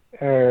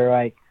 or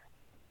like,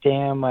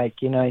 damn, like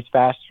he's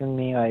faster than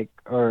me, like,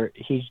 or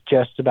he's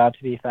just about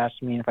to be faster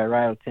than me, and if I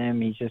ride with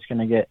him, he's just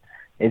gonna get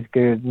as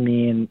good as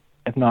me, and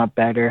if not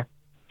better.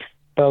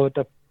 But with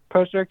the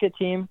pro circuit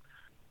team,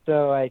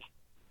 so like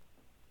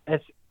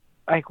it's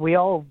like we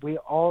all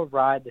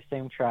ride the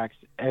same tracks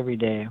every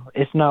day.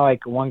 It's not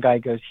like one guy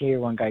goes here,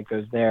 one guy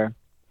goes there.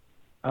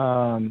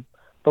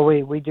 But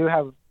we do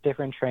have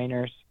different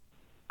trainers.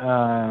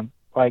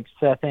 Like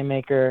Seth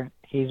Amaker,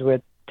 he's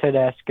with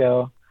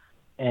Tedesco,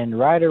 and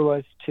Ryder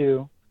was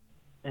too.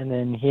 And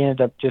then he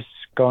ended up just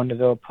going to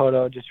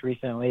Villapoto just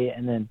recently.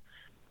 And then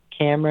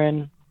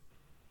Cameron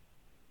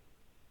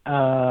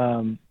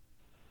and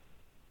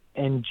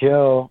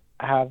Joe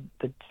have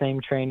the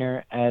same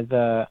trainer as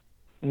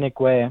Nick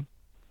Way.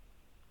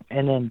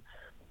 And then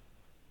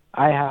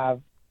I have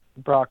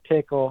Brock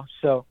Tickle.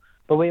 So,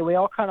 but we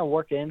all kind of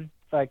work in.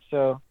 Like,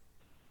 so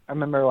I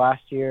remember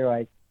last year,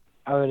 like,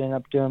 I would end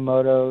up doing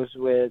motos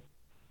with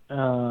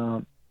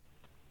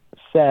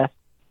Seth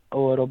a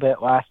little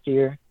bit last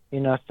year.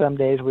 Some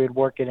days we'd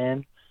work it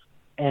in.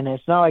 And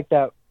it's not like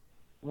that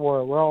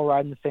we're all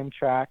riding the same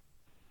track,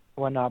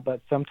 whatnot,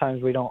 but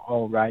sometimes we don't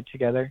all ride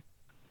together.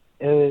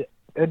 It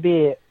would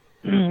be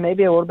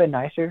maybe a little bit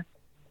nicer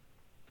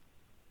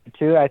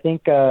too. I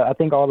think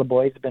all the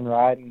boys have been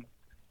riding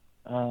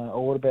a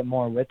little bit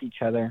more with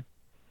each other,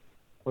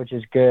 which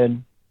is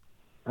good.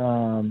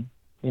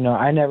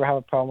 I never have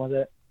a problem with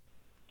it.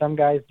 Some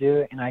guys do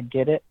it, and I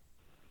get it.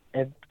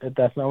 If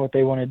that's not what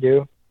they want to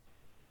do,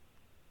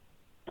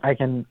 I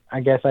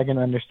guess I can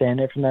understand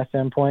it from that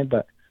standpoint.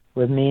 But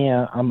with me,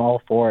 I'm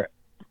all for it.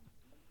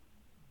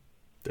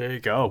 There you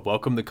go.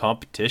 Welcome to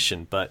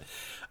competition. But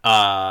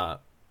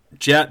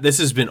Jet, this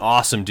has been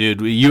awesome,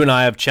 dude. You and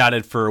I have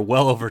chatted for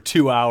well over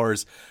 2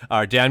 hours,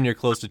 damn near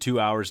close to 2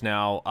 hours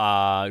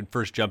now.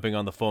 First jumping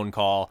on the phone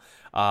call.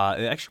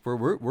 Actually,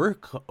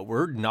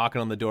 we're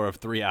knocking on the door of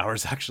 3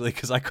 hours, actually,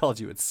 because I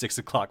called you at 6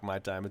 o'clock my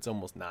time. It's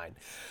almost 9.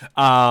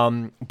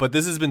 But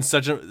this has been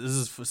such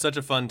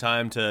a fun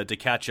time to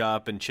catch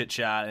up and chit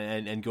chat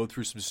and go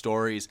through some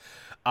stories.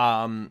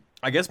 I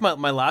guess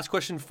my last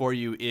question for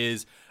you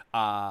is,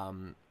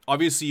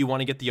 obviously you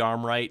want to get the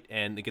arm right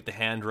and get the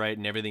hand right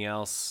and everything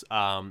else.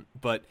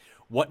 But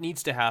what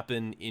needs to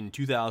happen in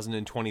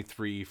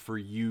 2023 for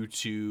you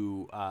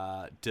to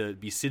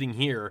be sitting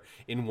here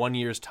in 1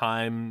 year's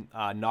time,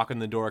 knocking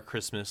the door at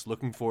Christmas,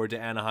 looking forward to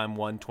Anaheim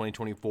 1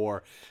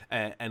 2024,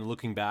 and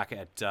looking back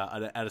at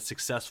a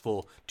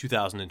successful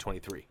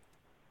 2023?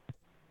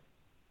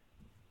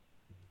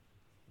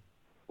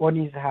 What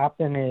needs to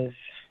happen is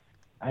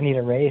I need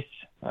a race.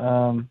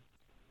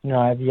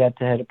 I've yet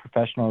to hit a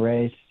professional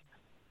race.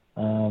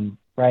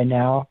 Right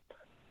now,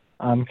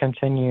 I'm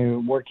continue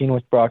working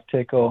with Brock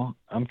Tickle.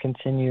 I'm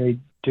continually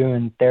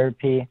doing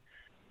therapy.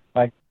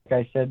 Like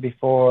I said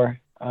before,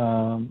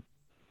 I'm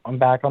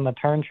back on the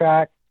turn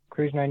track,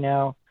 cruising right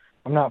now.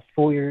 I'm not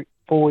fully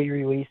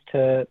released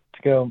to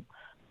go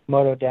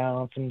moto down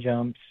on some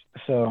jumps.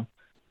 So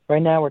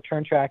right now we're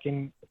turn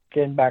tracking,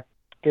 getting back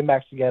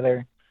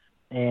together,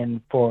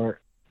 and for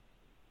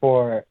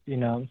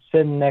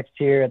sitting next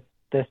year at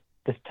this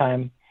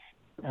time,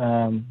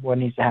 what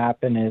needs to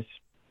happen is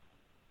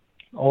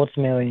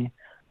ultimately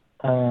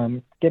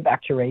get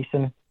back to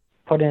racing,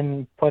 put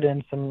in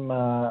some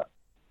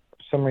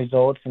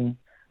results, and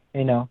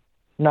I'm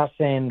not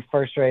saying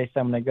first race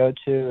I'm gonna go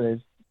to is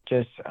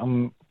just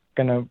I'm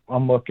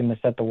looking to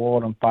set the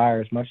world on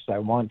fire as much as I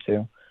want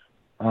to.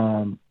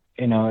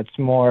 It's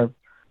more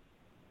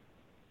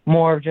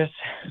of just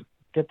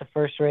get the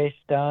first race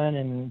done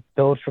and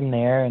build from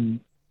there, and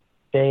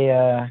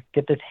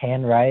get this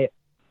hand right,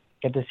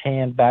 get this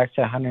hand back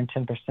to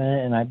 110%,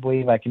 and I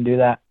believe I can do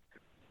that.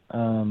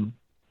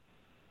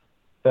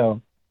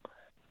 So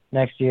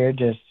next year,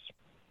 just,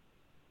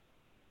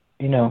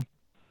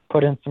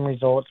 put in some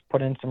results,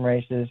 put in some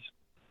races,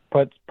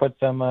 put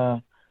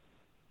some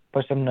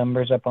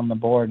numbers up on the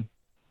board.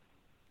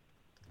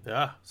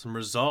 Yeah, some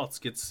results.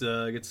 Get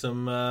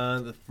some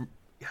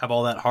have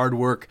all that hard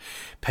work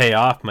pay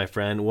off, my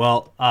friend.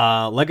 Well,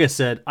 like I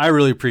said, I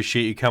really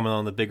appreciate you coming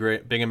on the Big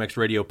MX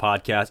Radio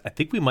podcast. I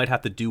think we might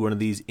have to do one of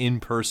these in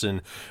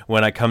person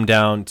when I come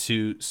down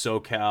to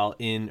SoCal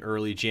in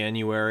early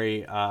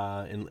January,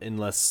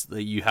 unless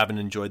you haven't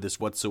enjoyed this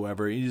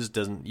whatsoever. You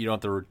don't have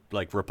to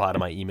reply to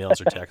my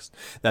emails or text.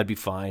 That'd be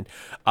fine.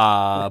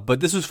 But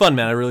this was fun,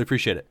 man. I really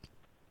appreciate it.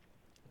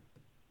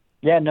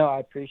 Yeah, no, I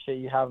appreciate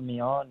you having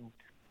me on.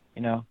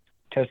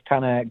 Just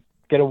kind of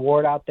get a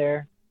word out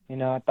there.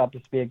 I thought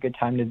this would be a good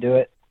time to do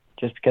it,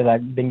 just because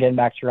I've been getting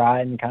back to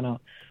ride and kind of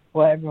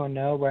let everyone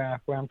know where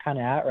I'm kind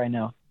of at right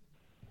now.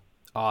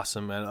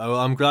 Awesome, man.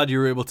 I'm glad you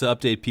were able to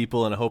update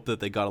people, and I hope that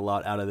they got a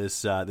lot out of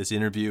this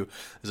interview.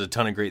 There's a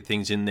ton of great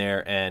things in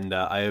there, and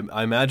I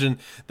imagine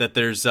that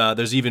there's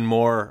even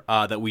more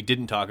that we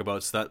didn't talk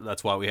about. So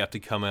that's why we have to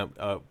come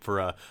out for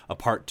a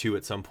part 2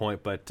 at some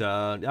point. But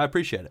I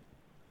appreciate it.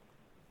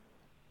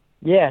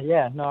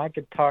 Yeah. No, I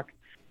could talk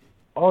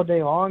all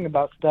day long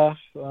about stuff.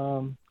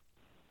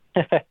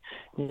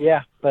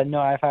 Yeah, but no,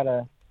 I've had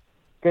a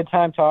good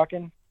time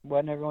talking,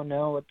 letting everyone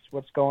know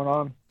what's going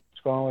on.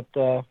 What's going on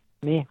with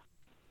me.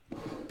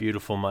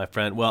 Beautiful, my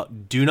friend. Well,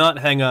 do not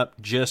hang up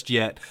just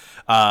yet.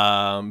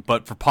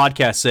 But for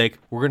podcast sake,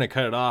 we're going to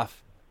cut it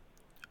off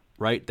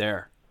right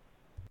there.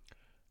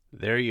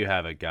 There you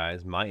have it,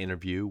 guys. My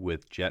interview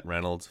with Jet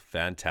Reynolds.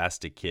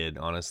 Fantastic kid,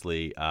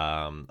 honestly.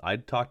 I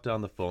talked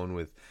on the phone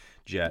with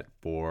Jet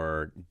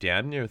for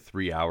damn near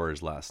 3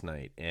 hours last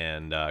night,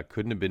 and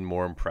couldn't have been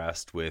more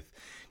impressed with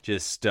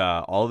just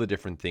all the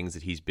different things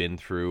that he's been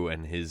through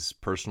and his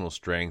personal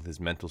strength, his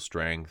mental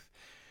strength.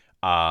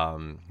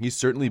 He's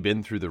certainly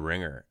been through the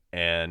ringer,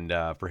 and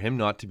for him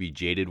not to be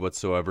jaded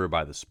whatsoever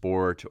by the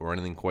sport or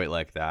anything quite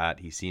like that,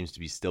 he seems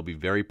to still be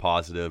very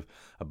positive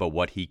about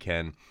what he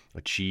can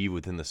achieve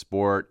within the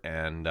sport,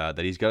 and that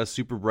he's got a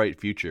super bright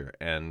future,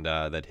 and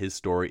that his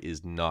story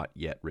is not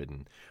yet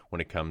written when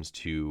it comes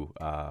to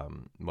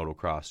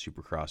motocross,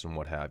 supercross, and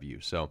what have you.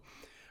 So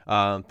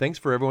thanks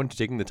for everyone for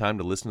taking the time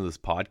to listen to this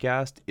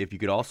podcast. If you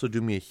could also do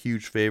me a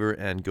huge favor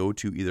and go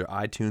to either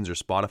iTunes or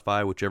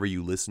Spotify, whichever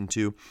you listen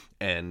to,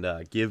 and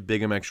give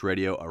Big MX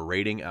Radio a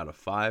rating out of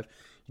 5.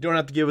 You don't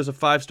have to give us a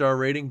 5-star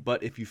rating,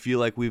 but if you feel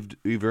like we've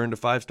earned a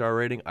 5-star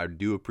rating, I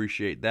do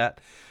appreciate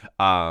that.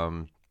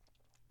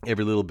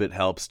 Every little bit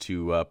helps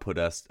to put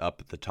us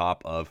up at the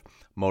top of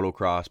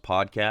motocross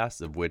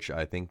podcasts, of which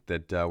I think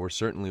that we're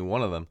certainly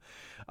one of them.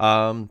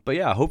 But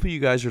yeah, hopefully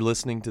you guys are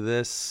listening to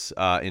this,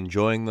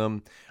 enjoying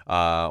them.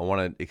 I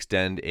want to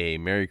extend a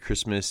Merry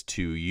Christmas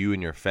to you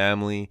and your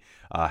family.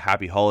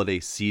 Happy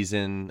holiday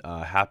season,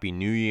 Happy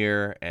New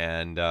Year,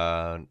 and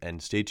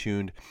stay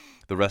tuned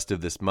the rest of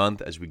this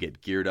month as we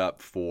get geared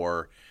up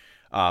for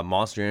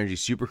Monster Energy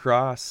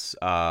Supercross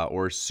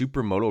or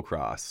Super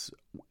Motocross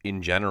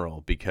in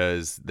general,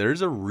 because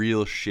there's a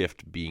real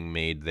shift being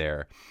made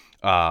there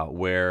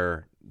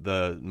where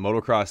the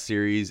motocross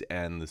series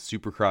and the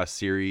Supercross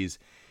series,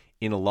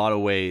 in a lot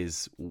of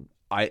ways,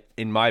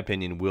 in my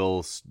opinion,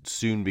 will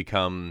soon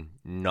become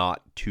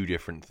not two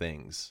different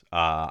things.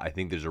 I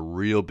think there's a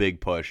real big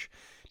push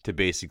to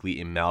basically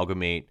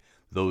amalgamate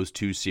those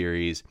two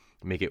series,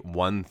 make it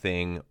one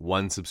thing,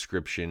 one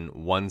subscription,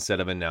 one set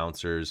of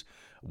announcers,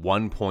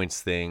 one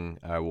points thing,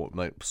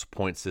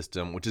 point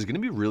system, which is going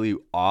to be really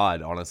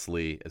odd,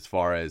 honestly, as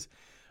far as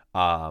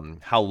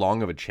how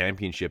long of a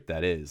championship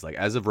that is. Like,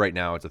 as of right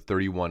now, it's a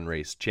 31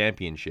 race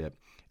championship,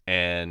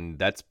 and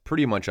that's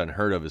pretty much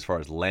unheard of as far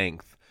as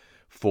length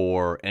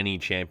for any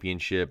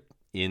championship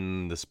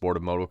in the sport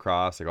of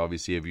motocross. Like,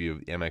 obviously, if you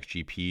have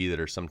MXGP that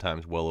are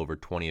sometimes well over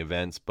 20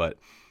 events, but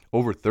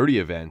over 30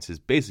 events is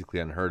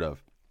basically unheard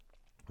of.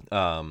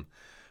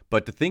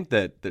 But to think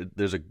that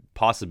there's a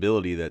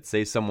possibility that,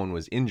 say, someone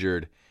was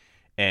injured,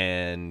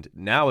 and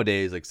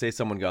nowadays, like, say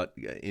someone got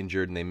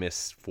injured and they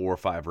miss 4 or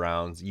 5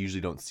 rounds, you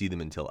usually don't see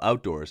them until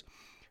outdoors.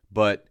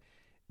 But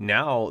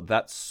now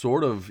that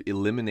sort of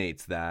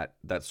eliminates that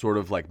sort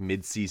of like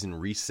mid-season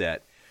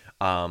reset,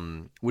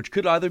 which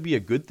could either be a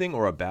good thing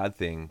or a bad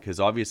thing, because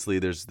obviously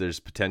there's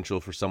potential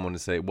for someone to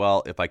say,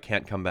 well, if I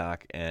can't come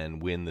back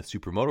and win the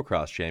Super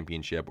Motocross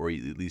Championship or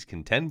at least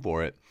contend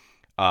for it,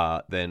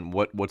 then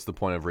what's the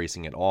point of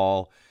racing at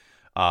all?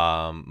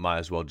 Might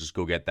as well just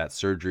go get that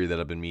surgery that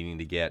I've been meaning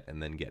to get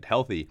and then get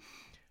healthy.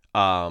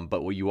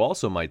 But what you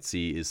also might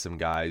see is some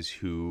guys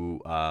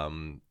who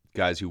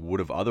would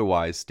have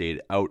otherwise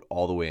stayed out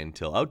all the way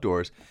until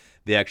outdoors,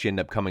 they actually end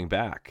up coming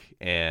back,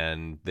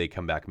 and they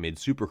come back mid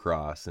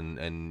Supercross,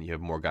 and you have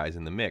more guys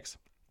in the mix.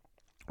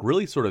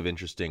 Really sort of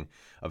interesting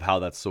of how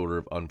that's sort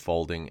of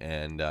unfolding,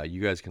 and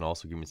you guys can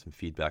also give me some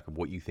feedback of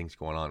what you think's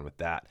going on with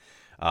that.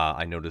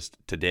 I noticed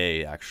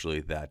today,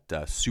 actually,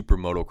 that Super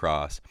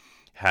Motocross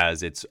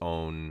has its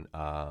own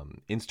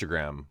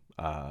Instagram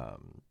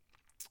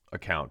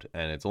account,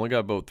 and it's only got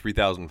about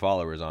 3,000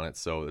 followers on it,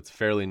 so it's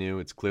fairly new.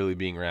 It's clearly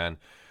being ran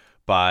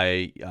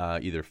by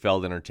either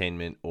Feld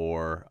Entertainment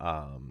or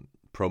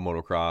Pro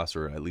Motocross,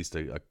 or at least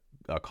a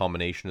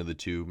combination of the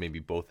two. Maybe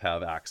both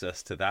have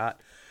access to that.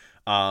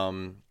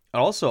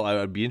 Also, I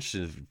would be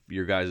interested in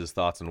your guys'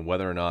 thoughts on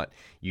whether or not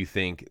you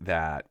think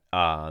that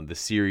the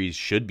series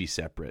should be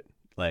separate.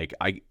 Like,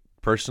 I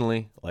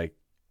personally, like,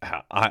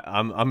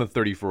 I'm a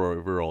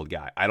 34-year-old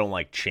guy. I don't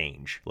like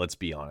change. Let's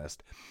be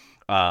honest.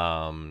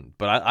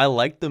 But I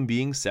like them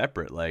being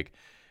separate. Like,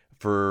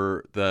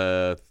 for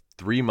the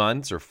 3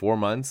 months or 4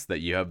 months that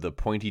you have the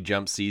pointy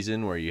jump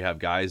season, where you have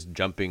guys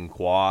jumping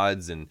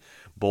quads and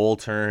bowl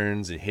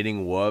turns and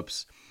hitting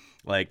whoops,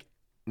 like,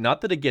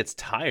 not that it gets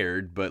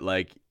tired, but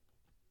like,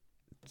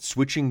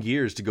 switching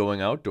gears to going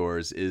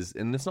outdoors is,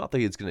 and it's not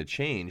that it's going to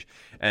change,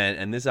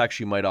 and this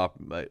actually might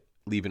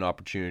leave an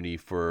opportunity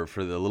for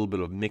the little bit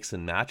of mix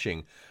and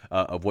matching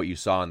of what you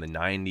saw in the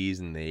 90s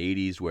and the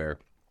 80s, where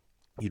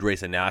you'd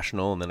race a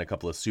national and then a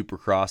couple of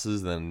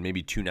supercrosses, then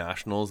maybe 2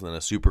 nationals and then a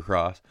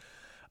supercross.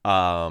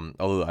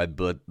 Although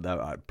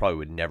that probably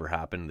would never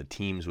happen. The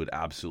teams would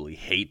absolutely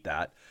hate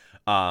that.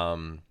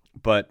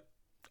 But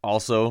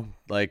also,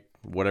 like,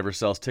 whatever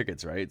sells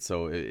tickets, right?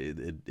 So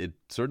it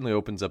certainly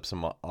opens up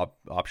some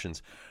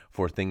options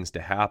for things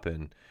to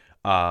happen.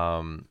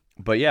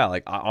 But yeah,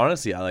 like,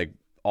 honestly, I like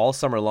all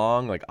summer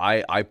long. Like,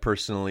 I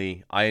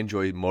personally, I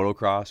enjoy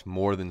motocross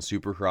more than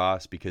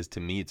supercross because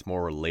to me it's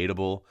more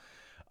relatable.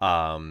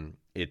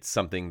 It's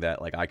something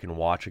that, like, I can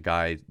watch a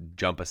guy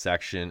jump a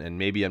section, and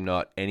maybe I'm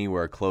not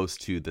anywhere close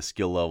to the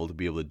skill level to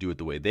be able to do it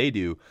the way they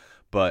do,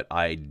 but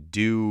I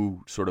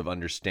do sort of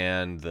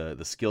understand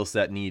the skill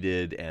set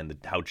needed and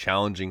how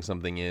challenging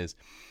something is.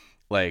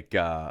 Like,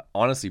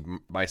 honestly,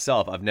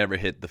 myself, I've never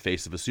hit the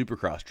face of a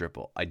supercross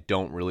triple. I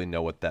don't really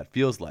know what that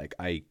feels like.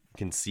 I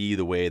can see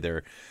the way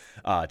they're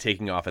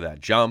taking off of that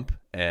jump,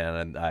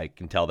 and I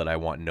can tell that I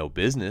want no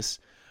business.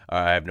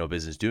 I have no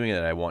business doing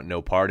it. I want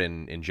no part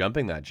in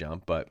jumping that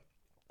jump. But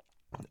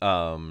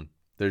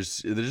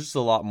there's just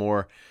a lot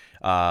more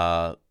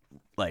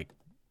like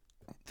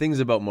things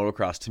about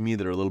motocross to me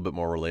that are a little bit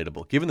more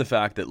relatable, given the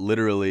fact that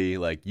literally,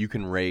 like, you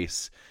can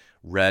race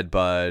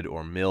Redbud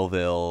or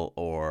Millville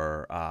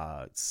or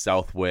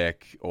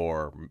Southwick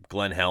or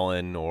Glen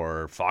Helen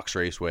or Fox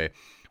Raceway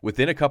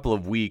within a couple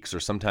of weeks or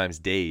sometimes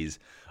days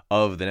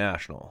of the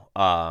national,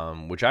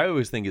 which I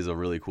always think is a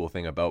really cool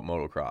thing about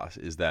motocross,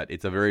 is that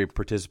it's a very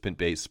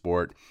participant-based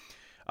sport.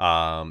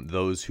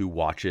 Those who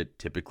watch it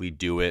typically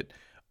do it,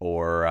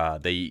 or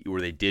they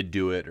did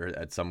do it, or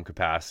at some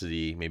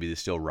capacity. Maybe they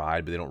still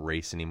ride, but they don't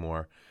race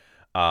anymore.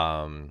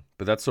 But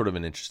that's sort of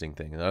an interesting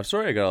thing. And I'm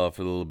sorry I got off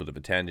a little bit of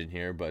a tangent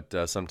here, but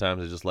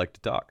sometimes I just like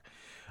to talk.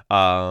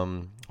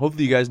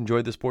 Hopefully you guys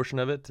enjoyed this portion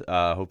of it.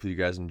 Hopefully you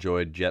guys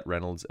enjoyed Jet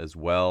Reynolds as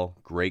well.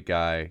 Great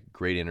guy,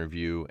 great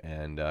interview,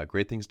 and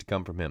great things to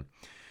come from him.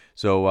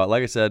 So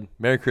like I said,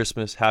 Merry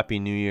Christmas, Happy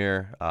New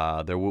Year.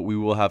 We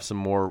will have some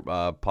more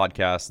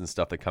podcasts and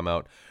stuff that come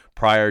out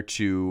prior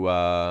to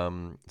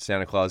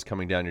Santa Claus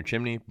coming down your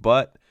chimney,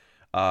 but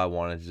I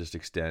wanted to just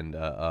extend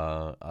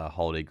a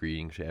holiday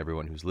greeting to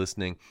everyone who's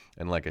listening.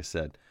 And like I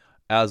said,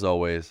 as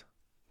always,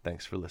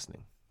 thanks for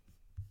listening.